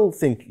still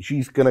think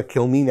she's going to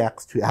kill me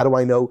next. How do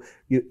I know?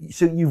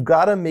 So you've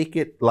got to make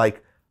it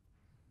like,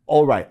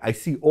 all right, I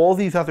see all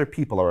these other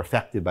people are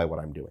affected by what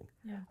I'm doing.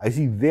 Yeah. I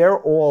see they're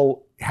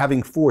all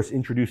having force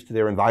introduced to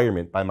their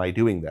environment by my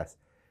doing this.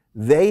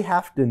 They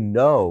have to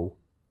know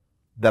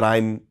that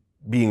I'm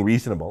being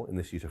reasonable in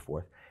this use of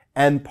force.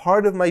 And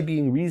part of my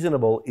being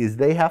reasonable is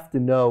they have to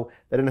know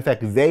that, in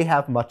effect, they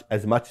have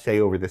as much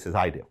say over this as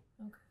I do.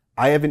 Okay.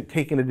 I haven't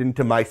taken it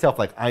into myself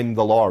like I'm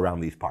the law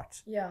around these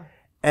parts. Yeah.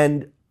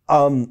 And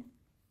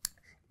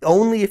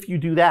only if you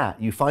do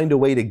that, you find a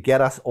way to get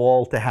us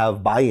all to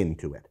have buy-in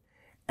to it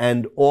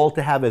and all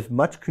to have as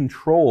much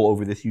control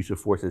over this use of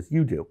force as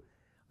you do.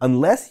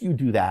 Unless you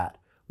do that,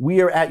 we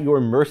are at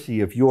your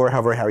mercy of your,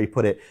 however Harry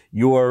put it,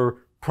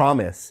 your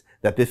promise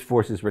that this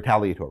force is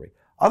retaliatory.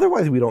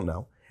 Otherwise, we don't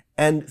know.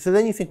 And so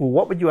then you think, well,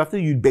 what would you have to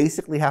do? You'd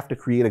basically have to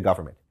create a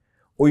government.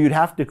 Or you'd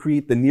have to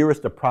create the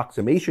nearest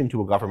approximation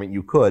to a government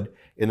you could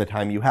in the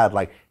time you had.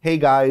 Like, hey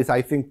guys,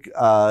 I think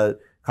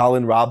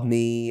Colin robbed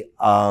me.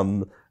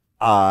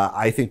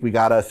 I think we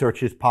gotta search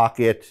his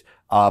pocket.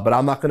 But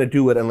I'm not going to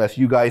do it unless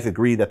you guys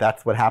agree that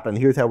that's what happened.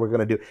 Here's how we're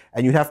going to do it.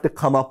 And you have to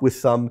come up with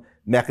some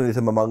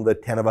mechanism among the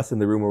 10 of us in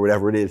the room or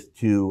whatever it is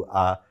to,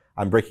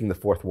 I'm breaking the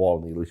fourth wall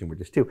in the illusion we're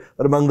just two,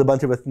 but among the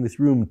bunch of us in this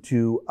room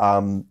to,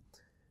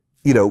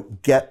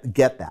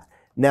 get that.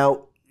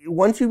 Now,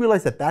 once you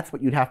realize that that's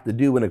what you'd have to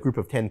do in a group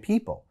of 10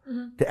 people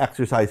to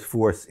exercise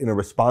force in a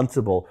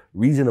responsible,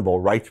 reasonable,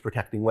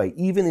 rights-protecting way,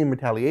 even in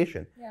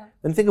retaliation,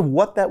 then think of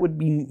what that would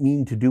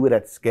mean to do it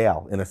at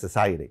scale in a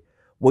society.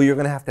 Well, you're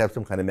going to have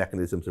some kind of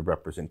mechanisms of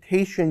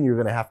representation. You're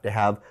going to have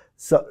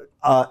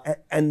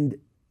and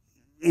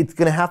it's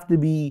going to have to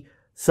be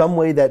some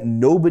way that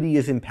nobody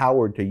is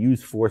empowered to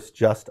use force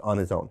just on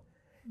his own.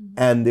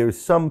 And there's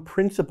some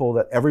principle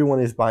that everyone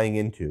is buying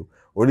into,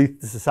 or at least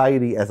the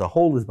society as a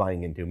whole is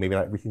buying into, maybe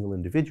not every single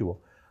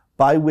individual,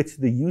 by which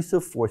the use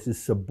of force is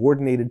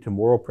subordinated to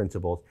moral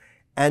principles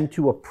and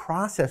to a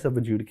process of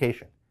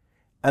adjudication.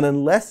 And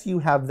unless you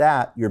have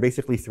that, you're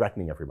basically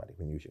threatening everybody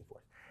when using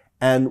force.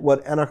 And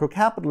what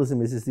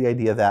anarcho-capitalism is the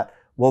idea that,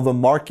 well, the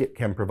market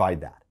can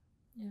provide that.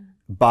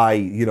 By,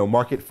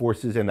 market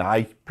forces, and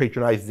I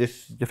patronize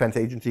this defense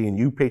agency and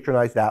you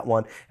patronize that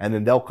one, and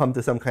then they'll come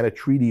to some kind of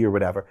treaty or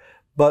whatever.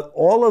 But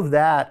all of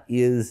that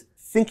is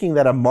thinking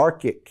that a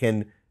market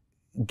can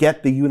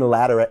get the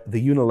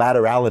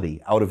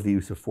unilaterality out of the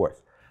use of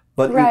force.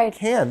 But it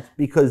can't,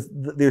 because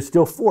there's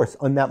still force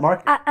on that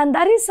market. And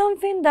that is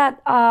something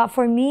that,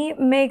 for me,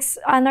 makes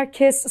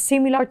anarchists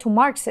similar to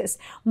Marxists.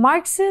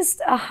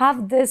 Marxists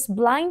have this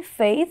blind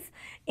faith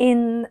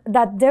in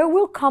that there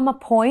will come a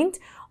point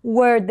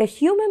where the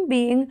human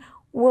being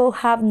will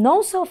have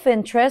no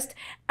self-interest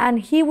and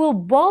he will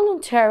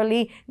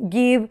voluntarily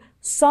give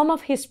some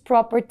of his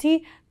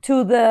property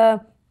to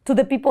the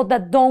people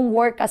that don't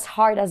work as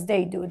hard as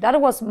they do. That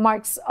was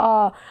Marx's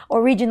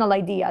original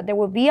idea. There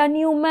will be a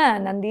new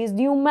man, and this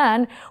new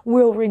man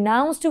will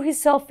renounce to his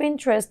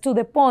self-interest to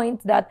the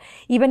point that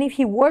even if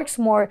he works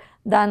more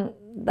than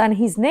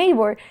his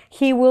neighbor,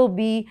 he will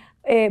be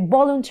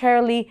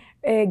voluntarily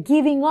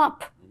giving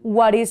up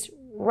what is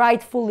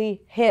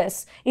rightfully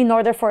his in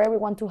order for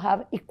everyone to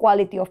have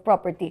equality of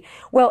property.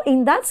 Well,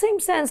 in that same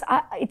sense,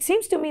 it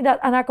seems to me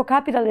that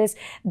anarcho-capitalists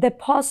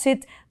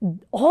deposit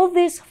all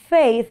this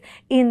faith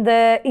in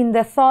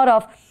the thought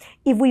of,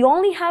 if we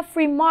only have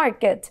free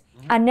market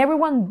and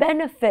everyone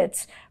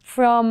benefits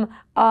from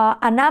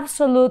an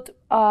absolute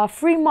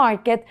free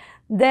market,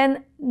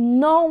 then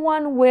no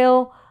one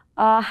will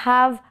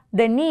have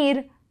the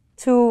need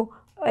to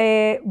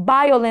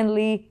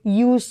violently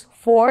use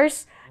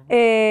force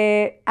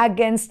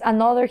against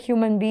another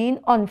human being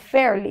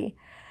unfairly.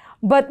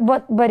 But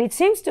it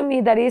seems to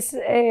me that is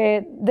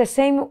the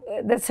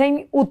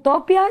same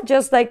utopia,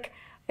 just like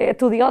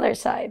to the other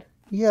side.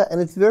 Yeah,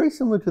 and it's very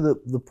similar to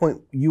the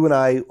point you and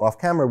I off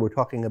camera were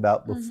talking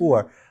about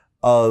before,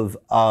 of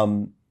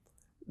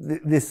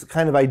this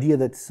kind of idea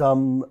that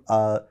some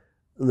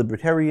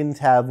libertarians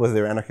have, whether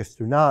they're anarchists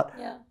or not,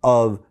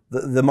 of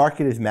the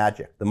market is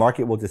magic. The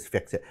market will just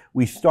fix it.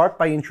 We start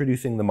by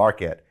introducing the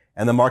market,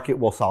 and the market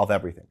will solve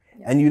everything.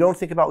 And you don't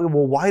think about,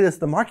 well, why does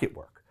the market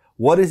work?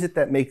 What is it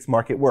that makes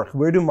market work?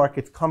 Where do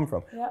markets come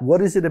from?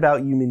 What is it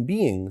about human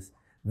beings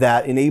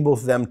that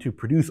enables them to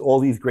produce all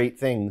these great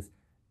things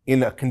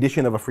in a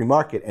condition of a free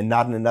market and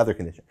not in another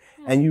condition?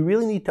 And you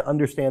really need to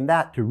understand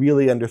that to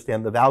really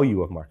understand the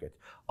value of markets.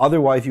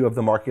 Otherwise, you have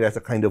the market as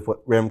a kind of what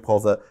Rem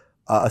calls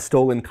a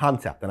stolen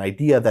concept, an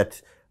idea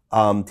that's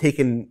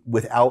taken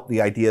without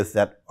the ideas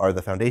that are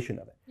the foundation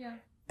of it.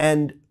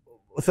 And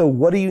so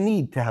what do you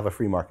need to have a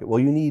free market? Well,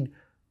 you need,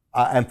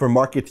 and for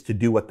markets to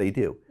do what they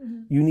do,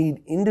 you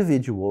need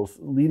individuals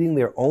leading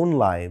their own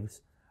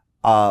lives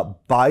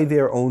by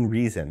their own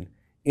reason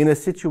in a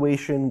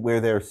situation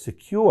where they're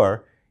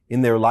secure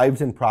in their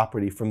lives and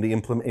property from the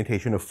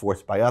implementation of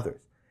force by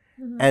others.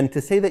 And to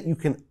say that you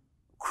can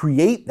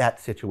create that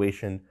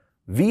situation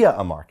via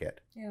a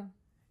market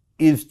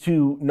is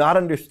to not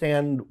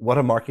understand what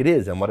a market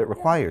is and what it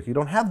requires. You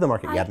don't have the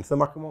market yet, and so the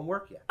market won't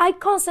work yet. I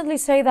constantly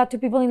say that to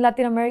people in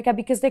Latin America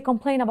because they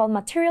complain about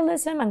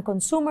materialism and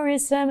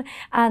consumerism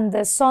and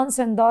the sons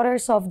and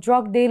daughters of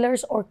drug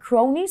dealers or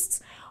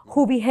cronists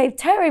who behave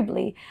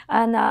terribly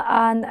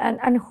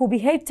and who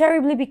behave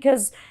terribly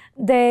because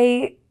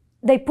they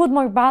put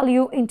more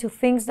value into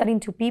things than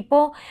into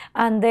people,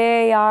 and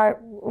they are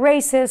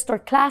racist or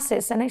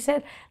classist. And I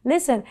said,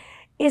 listen,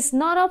 it's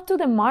not up to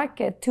the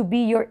market to be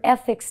your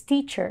ethics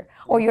teacher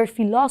or your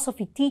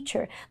philosophy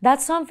teacher.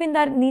 That's something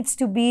that needs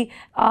to be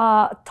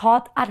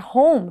taught at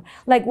home.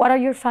 Like, what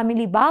are your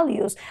family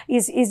values?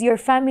 Is your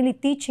family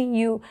teaching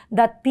you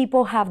that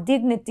people have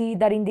dignity,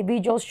 that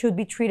individuals should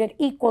be treated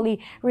equally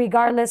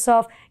regardless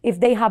of if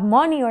they have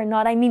money or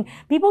not? I mean,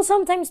 people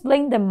sometimes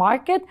blame the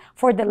market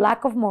for the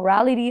lack of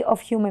morality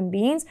of human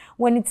beings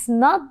when it's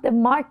not the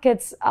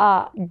market's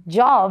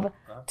job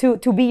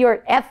to be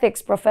your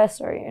ethics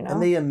professor, you know?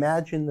 And they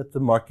imagine that the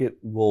market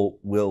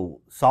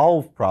will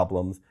solve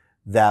problems,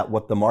 that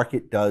what the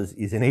market does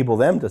is enable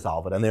them to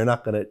solve it, and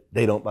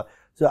they don't.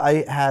 So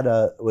I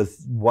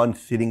was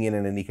once sitting in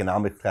an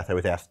economics class. I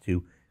was asked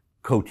to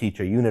co-teach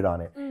a unit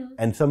on it,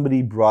 and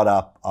somebody brought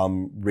up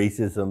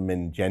racism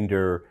and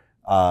gender,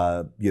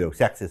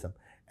 sexism,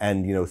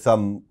 and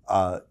some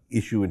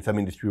issue in some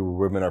industry where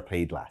women are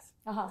paid less.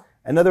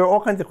 And now there are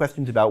all kinds of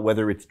questions about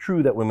whether it's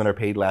true that women are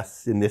paid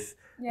less in this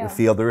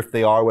field, or if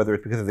they are, whether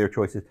it's because of their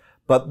choices.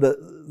 But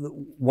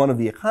one of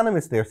the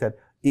economists there said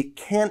it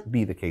can't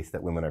be the case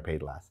that women are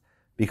paid less,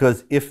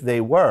 because if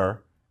they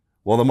were,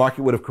 well, the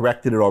market would have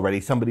corrected it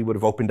already. Somebody would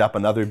have opened up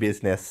another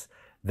business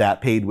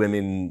that paid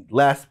women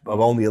less, of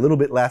only a little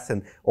bit less,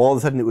 and all of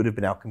a sudden it would have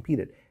been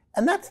outcompeted.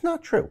 And that's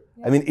not true.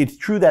 I mean, it's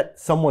true that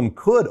someone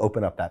could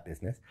open up that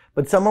business,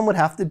 but someone would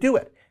have to do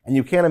it. And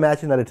you can't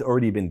imagine that it's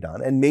already been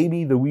done. And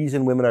maybe the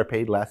reason women are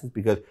paid less is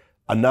because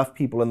enough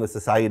people in the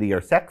society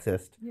are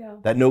sexist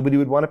that nobody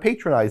would want to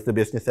patronize the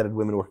business that had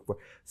women work for.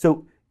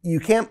 So you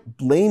can't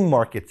blame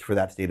markets for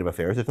that state of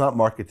affairs. It's not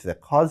markets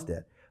that caused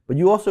it. But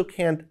you also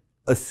can't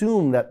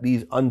assume that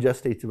these unjust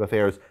states of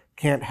affairs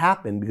can't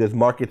happen because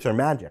markets are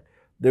magic.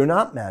 They're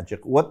not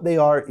magic. What they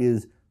are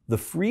is the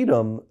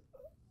freedom.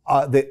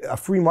 A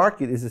free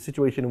market is a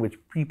situation in which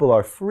people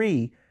are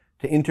free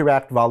to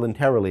interact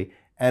voluntarily,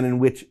 and in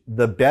which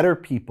the better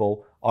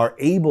people are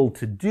able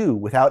to do,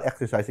 without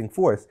exercising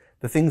force,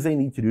 the things they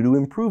need to do to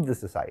improve the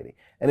society.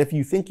 And if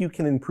you think you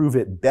can improve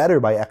it better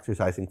by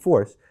exercising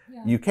force,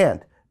 you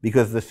can't.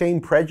 Because the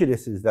same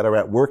prejudices that are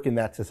at work in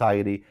that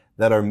society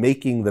that are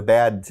making the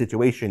bad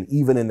situation,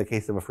 even in the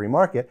case of a free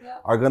market,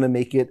 are going to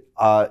make it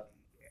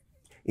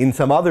in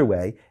some other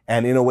way,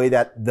 and in a way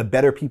that the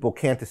better people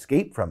can't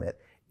escape from it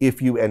if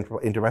you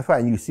interact.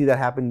 And you see that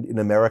happened in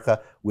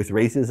America with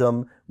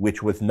racism,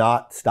 which was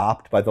not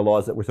stopped by the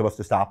laws that were supposed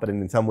to stop it,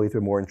 and in some ways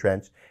were more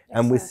entrenched,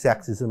 and with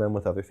sexism and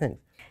with other things.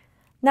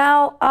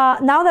 Now,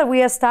 now that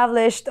we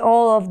established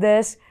all of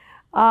this,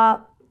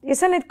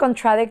 isn't it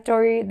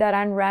contradictory that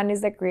Ayn Rand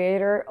is the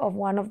creator of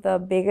one of the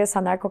biggest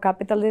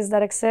anarcho-capitalists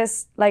that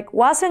exists? Like,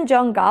 wasn't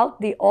John Galt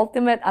the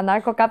ultimate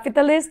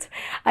anarcho-capitalist?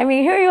 I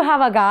mean, here you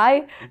have a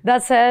guy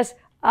that says,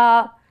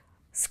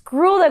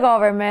 screw the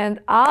government,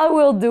 I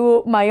will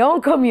do my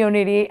own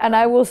community, and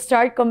I will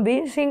start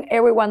convincing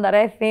everyone that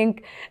I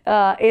think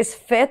is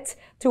fit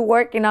to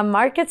work in a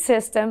market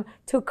system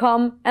to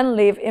come and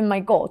live in my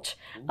gulch.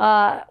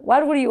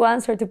 What would you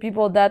answer to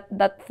people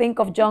that think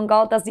of John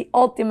Galt as the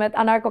ultimate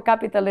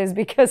anarcho-capitalist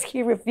because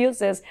he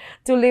refuses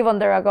to live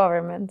under a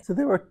government? So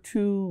there are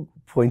 2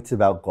 points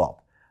about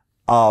Galt.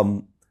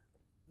 One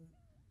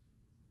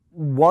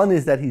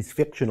is that he's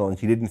fictional and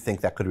she didn't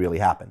think that could really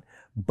happen.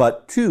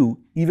 But 2,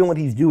 even what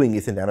he's doing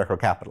isn't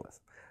anarcho-capitalist.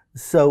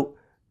 So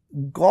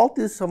Galt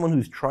is someone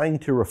who's trying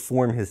to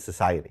reform his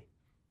society.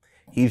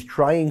 He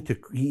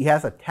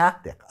has a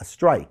tactic, a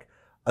strike.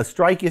 A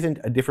strike isn't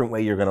a different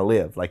way you're going to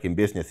live, like in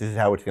business. This is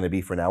how it's going to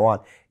be from now on.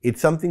 It's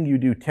something you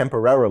do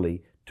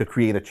temporarily to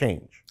create a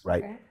change,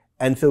 right? Okay.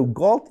 And so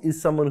Galt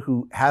is someone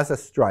who has a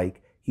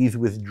strike. He's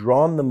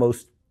withdrawn the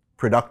most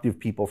productive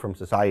people from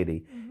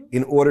society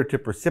in order to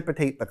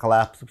precipitate the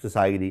collapse of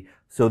society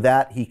so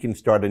that he can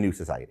start a new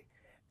society.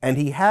 And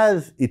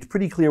it's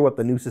pretty clear what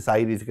the new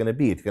society is going to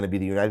be. It's going to be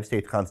the United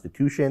States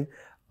Constitution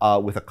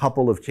with a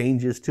couple of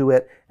changes to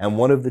it. And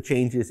one of the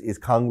changes is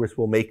Congress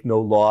will make no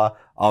law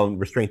on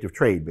restraint of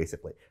trade,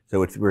 basically.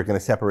 So we're going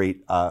to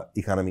separate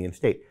economy and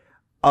state.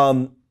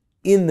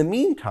 In the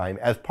meantime,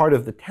 as part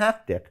of the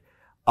tactic,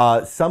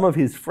 some of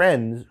his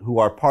friends who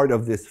are part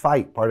of this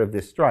fight, part of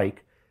this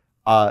strike,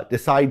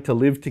 decide to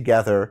live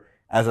together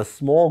as a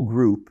small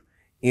group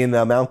in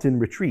a mountain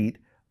retreat.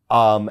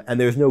 And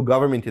there's no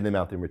government in the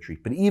mountain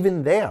retreat. But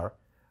even there,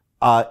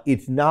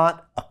 it's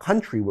not a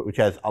country which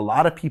has a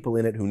lot of people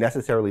in it who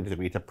necessarily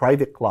disagree. It's a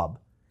private club.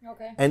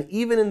 Okay. And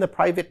even in the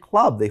private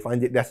club, they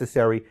find it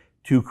necessary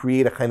to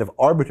create a kind of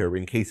arbiter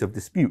in case of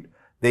dispute.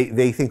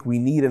 They think we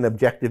need an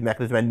objective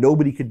mechanism, and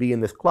nobody could be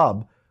in this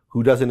club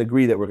who doesn't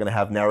agree that we're going to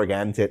have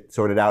Narragansett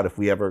sorted out if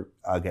we ever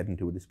get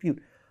into a dispute.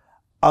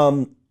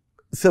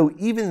 So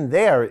even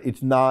there,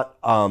 it's not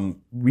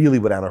really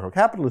what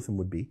anarcho-capitalism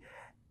would be.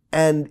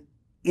 And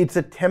it's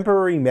a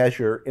temporary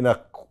measure in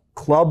a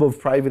club of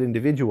private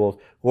individuals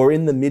who are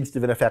in the midst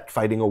of, in effect,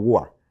 fighting a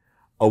war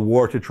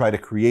to try to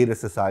create a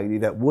society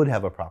that would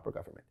have a proper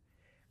government.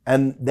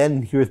 And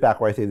then here's back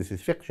where I say this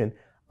is fiction.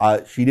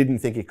 She didn't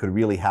think it could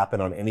really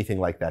happen on anything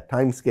like that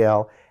time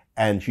scale,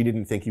 and she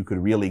didn't think you could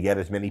really get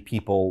as many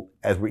people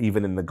as were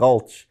even in the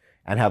Gulch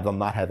and have them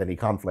not have any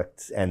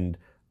conflicts. And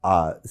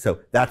so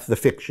that's the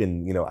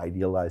fiction,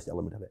 idealized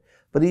element of it.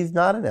 but he's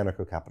not an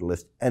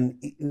anarcho-capitalist.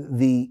 And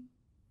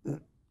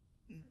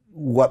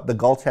what the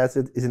Gulch has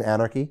is an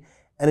anarchy,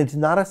 and it's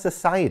not a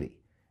society.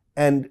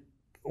 And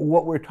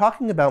what we're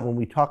talking about when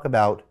we talk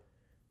about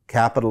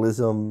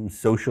capitalism,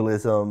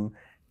 socialism,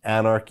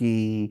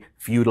 anarchy,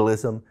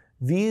 feudalism,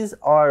 these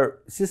are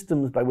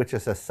systems by which a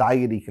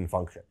society can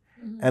function.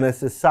 And a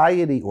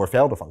society, or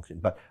fail to function,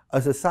 but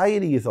a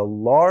society is a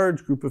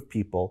large group of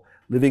people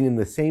living in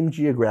the same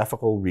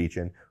geographical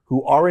region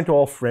who aren't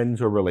all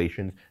friends or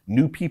relations.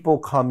 New people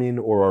come in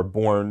or are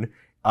born.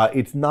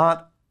 It's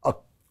not a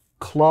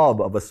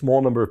club of a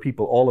small number of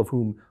people, all of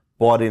whom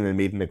bought in and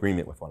made an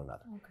agreement with one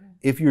another. Okay.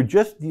 If you're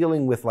just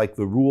dealing with like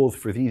the rules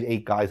for these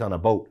 8 guys on a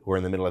boat who are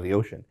in the middle of the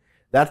ocean,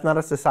 that's not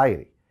a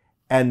society.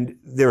 And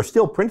there are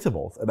still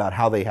principles about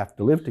how they have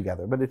to live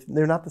together, but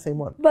they're not the same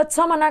one. But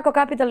some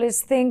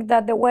anarcho-capitalists think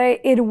that the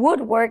way it would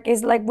work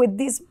is like with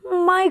these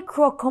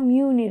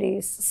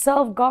micro-communities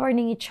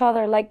self-governing each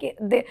other, like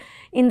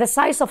in the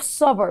size of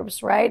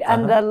suburbs, right?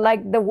 And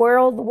like the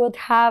world would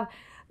have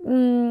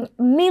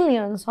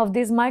millions of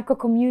these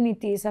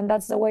micro-communities, and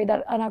that's the way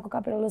that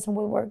anarcho-capitalism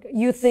will work.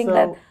 You think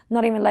that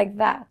not even like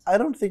that? I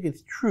don't think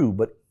it's true,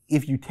 but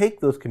if you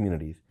take those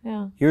communities,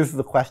 here's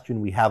the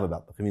question we have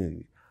about the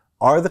communities.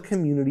 Are the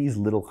communities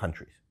little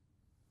countries?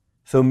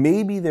 So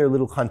maybe they're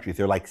little countries.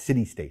 They're like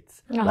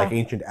city-states, like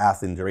ancient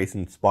Athens or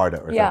ancient Sparta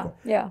or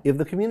something. If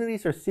the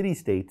communities are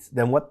city-states,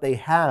 then what they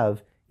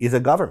have is a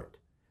government.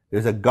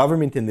 There's a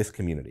government in this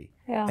community.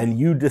 And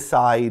you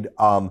decide,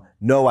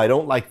 no, I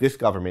don't like this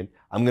government.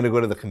 I'm going to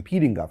go to the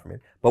competing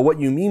government. But what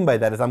you mean by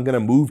that is I'm going to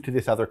move to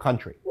this other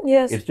country.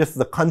 It's just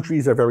the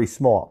countries are very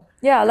small.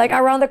 Like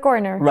around the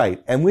corner.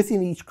 Right. And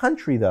within each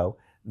country, though,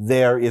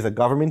 there is a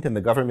government, and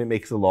the government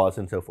makes the laws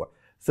and so forth.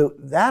 So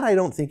that I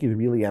don't think is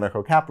really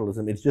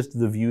anarcho-capitalism. It's just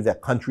the view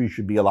that countries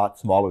should be a lot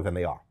smaller than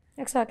they are.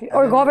 Exactly.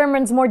 Or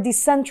governments more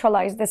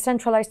decentralized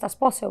as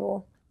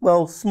possible.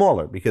 Well,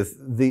 smaller, because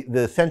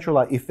the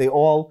centralized, if they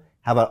all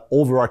have an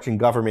overarching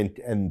government,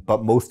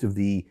 but most of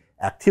the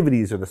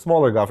activities are the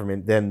smaller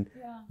government, then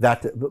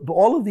but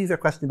all of these are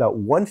questions about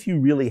once you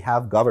really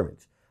have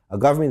governments. A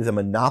government is a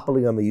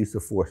monopoly on the use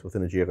of force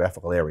within a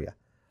geographical area.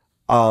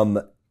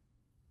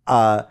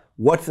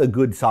 What's a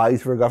good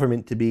size for a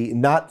government to be?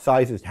 Not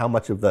size as how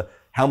much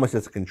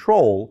is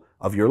control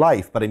of your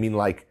life, but I mean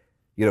like,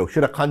 you know,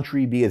 should a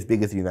country be as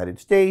big as the United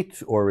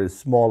States or as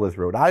small as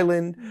Rhode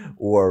Island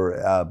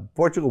or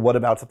Portugal? What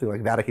about something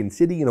like Vatican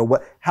City? You know,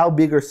 how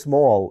big or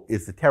small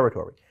is the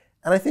territory?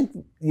 And I think,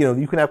 you know,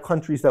 you can have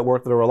countries that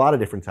work that are a lot of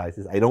different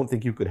sizes. I don't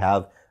think you could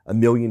have 1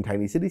 million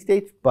tiny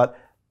city-states, but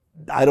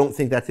I don't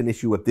think that's an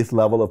issue at this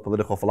level of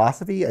political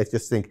philosophy. I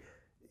just think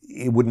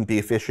it wouldn't be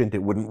efficient,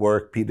 it wouldn't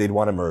work, they'd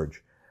want to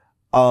merge.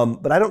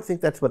 But I don't think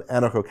that's what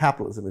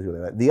anarcho-capitalism is really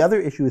about. The other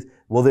issue is,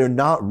 well, they're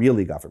not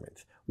really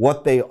governments.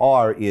 What they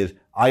are is,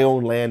 I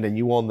own land and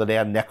you own the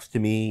land next to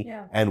me,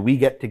 and we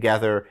get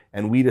together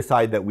and we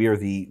decide that we are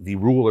the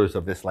rulers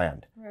of this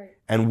land.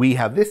 And we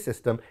have this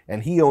system,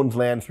 and he owns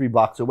land 3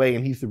 blocks away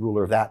and he's the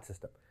ruler of that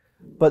system.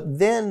 But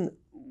then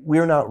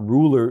we're not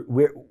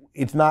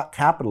it's not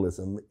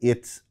capitalism,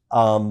 it's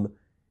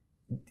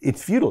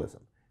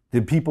feudalism.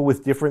 The people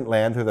with different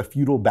lands are the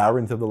feudal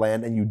barons of the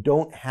land, and you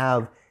don't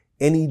have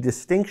any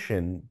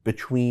distinction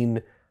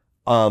between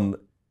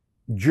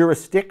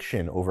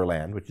jurisdiction over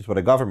land, which is what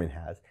a government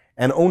has,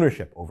 and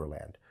ownership over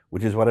land,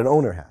 which is what an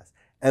owner has.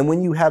 And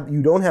when you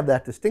don't have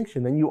that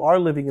distinction, then you are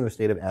living in a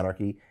state of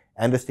anarchy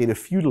and a state of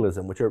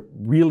feudalism, which are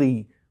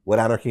really what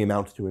anarchy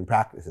amounts to in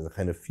practice, is a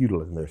kind of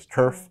feudalism. There's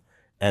turf,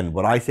 and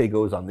what I say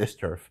goes on this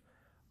turf.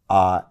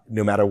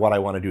 No matter what I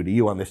want to do to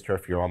you on this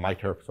turf, you're on my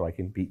turf, so I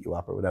can beat you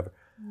up or whatever.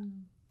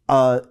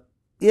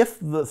 If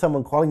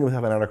someone calling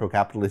himself an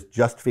anarcho-capitalist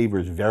just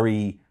favors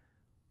very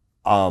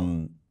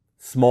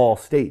small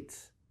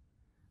states,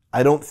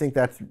 I don't think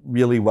that's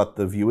really what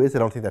the view is. I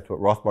don't think that's what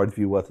Rothbard's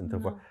view was and so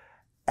forth.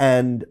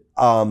 And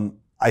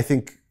I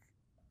think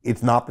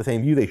it's not the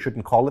same view. They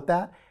shouldn't call it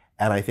that.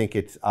 And I think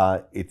it's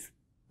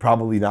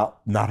probably not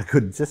a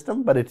good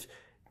system, but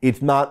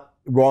it's not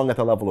wrong at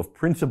the level of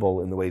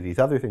principle in the way these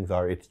other things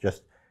are. It's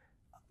just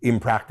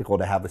impractical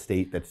to have a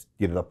state that's,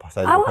 you know, the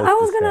size of a postage I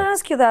was going to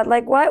ask you that.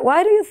 Like,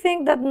 why do you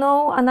think that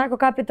no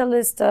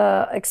anarcho-capitalist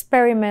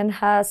experiment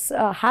has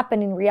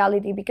happened in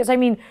reality? Because, I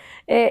mean,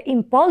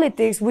 in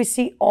politics, we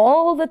see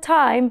all the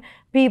time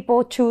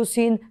people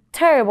choosing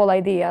terrible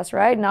ideas,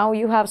 right? Now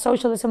you have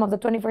socialism of the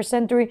 21st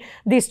century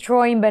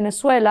destroying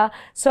Venezuela.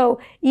 So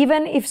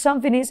even if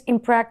something is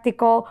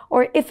impractical,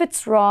 or if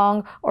it's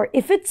wrong, or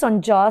if it's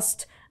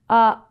unjust,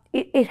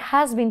 it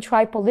has been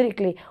tried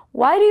politically.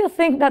 Why do you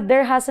think that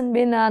there hasn't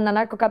been an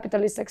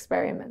anarcho-capitalist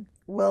experiment?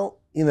 Well,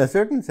 in a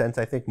certain sense,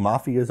 I think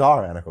mafias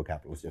are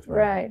anarcho-capitalist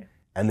experiments. Right.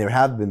 And there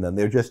have been them.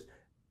 They're just,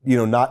 you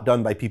know, not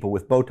done by people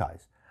with bow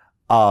ties.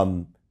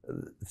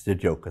 It's a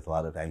joke because a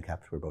lot of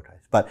ANCAPs wear bow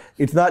ties. But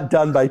it's not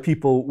done by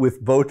people with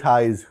bow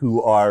ties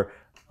who are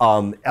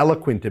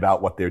eloquent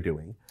about what they're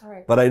doing.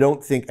 Right. But I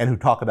don't think, and who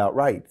talk about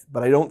rights.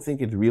 But I don't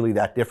think it's really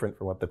that different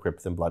from what the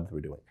Crips and Bloods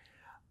were doing.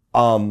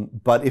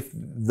 But if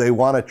they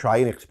want to try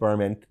an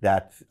experiment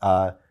that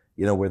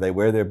where they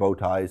wear their bow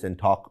ties and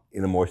talk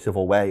in a more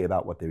civil way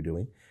about what they're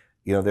doing.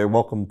 They're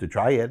welcome to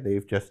try it.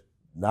 They've just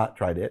not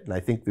tried it. And I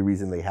think the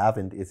reason they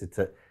haven't is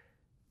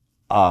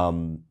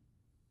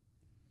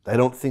I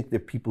don't think they're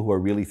people who are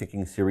really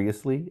thinking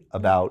seriously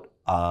about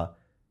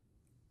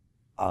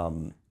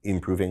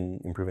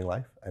improving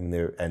life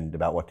and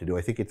about what to do.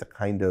 I think it's a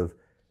kind of,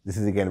 this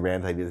is again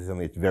Rand's idea, this is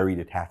something that's very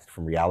detached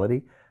from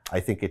reality. I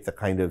think it's a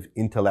kind of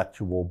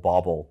intellectual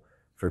bauble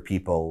for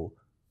people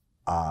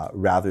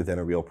rather than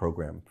a real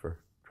program for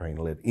trying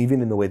to live,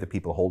 even in the way that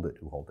people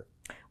who hold it.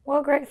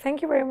 Well, Greg,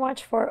 thank you very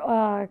much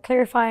for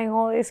clarifying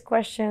all these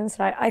questions.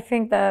 I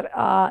think that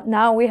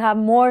now we have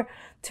more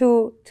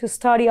to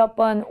study up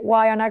on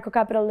why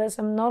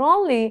anarcho-capitalism not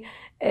only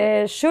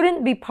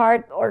shouldn't be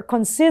part or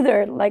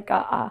considered like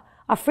a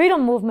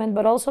freedom movement,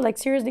 but also like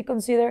seriously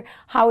consider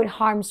how it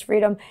harms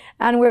freedom.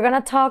 And we're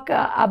gonna talk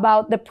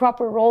about the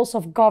proper roles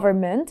of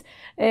government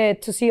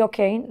to see,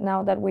 okay,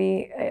 now that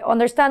we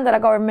understand that a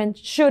government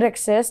should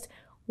exist,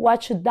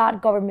 what should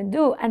that government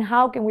do? And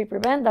how can we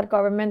prevent that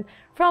government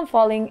from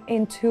falling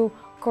into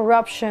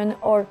corruption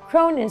or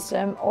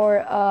cronyism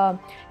or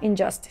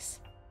injustice?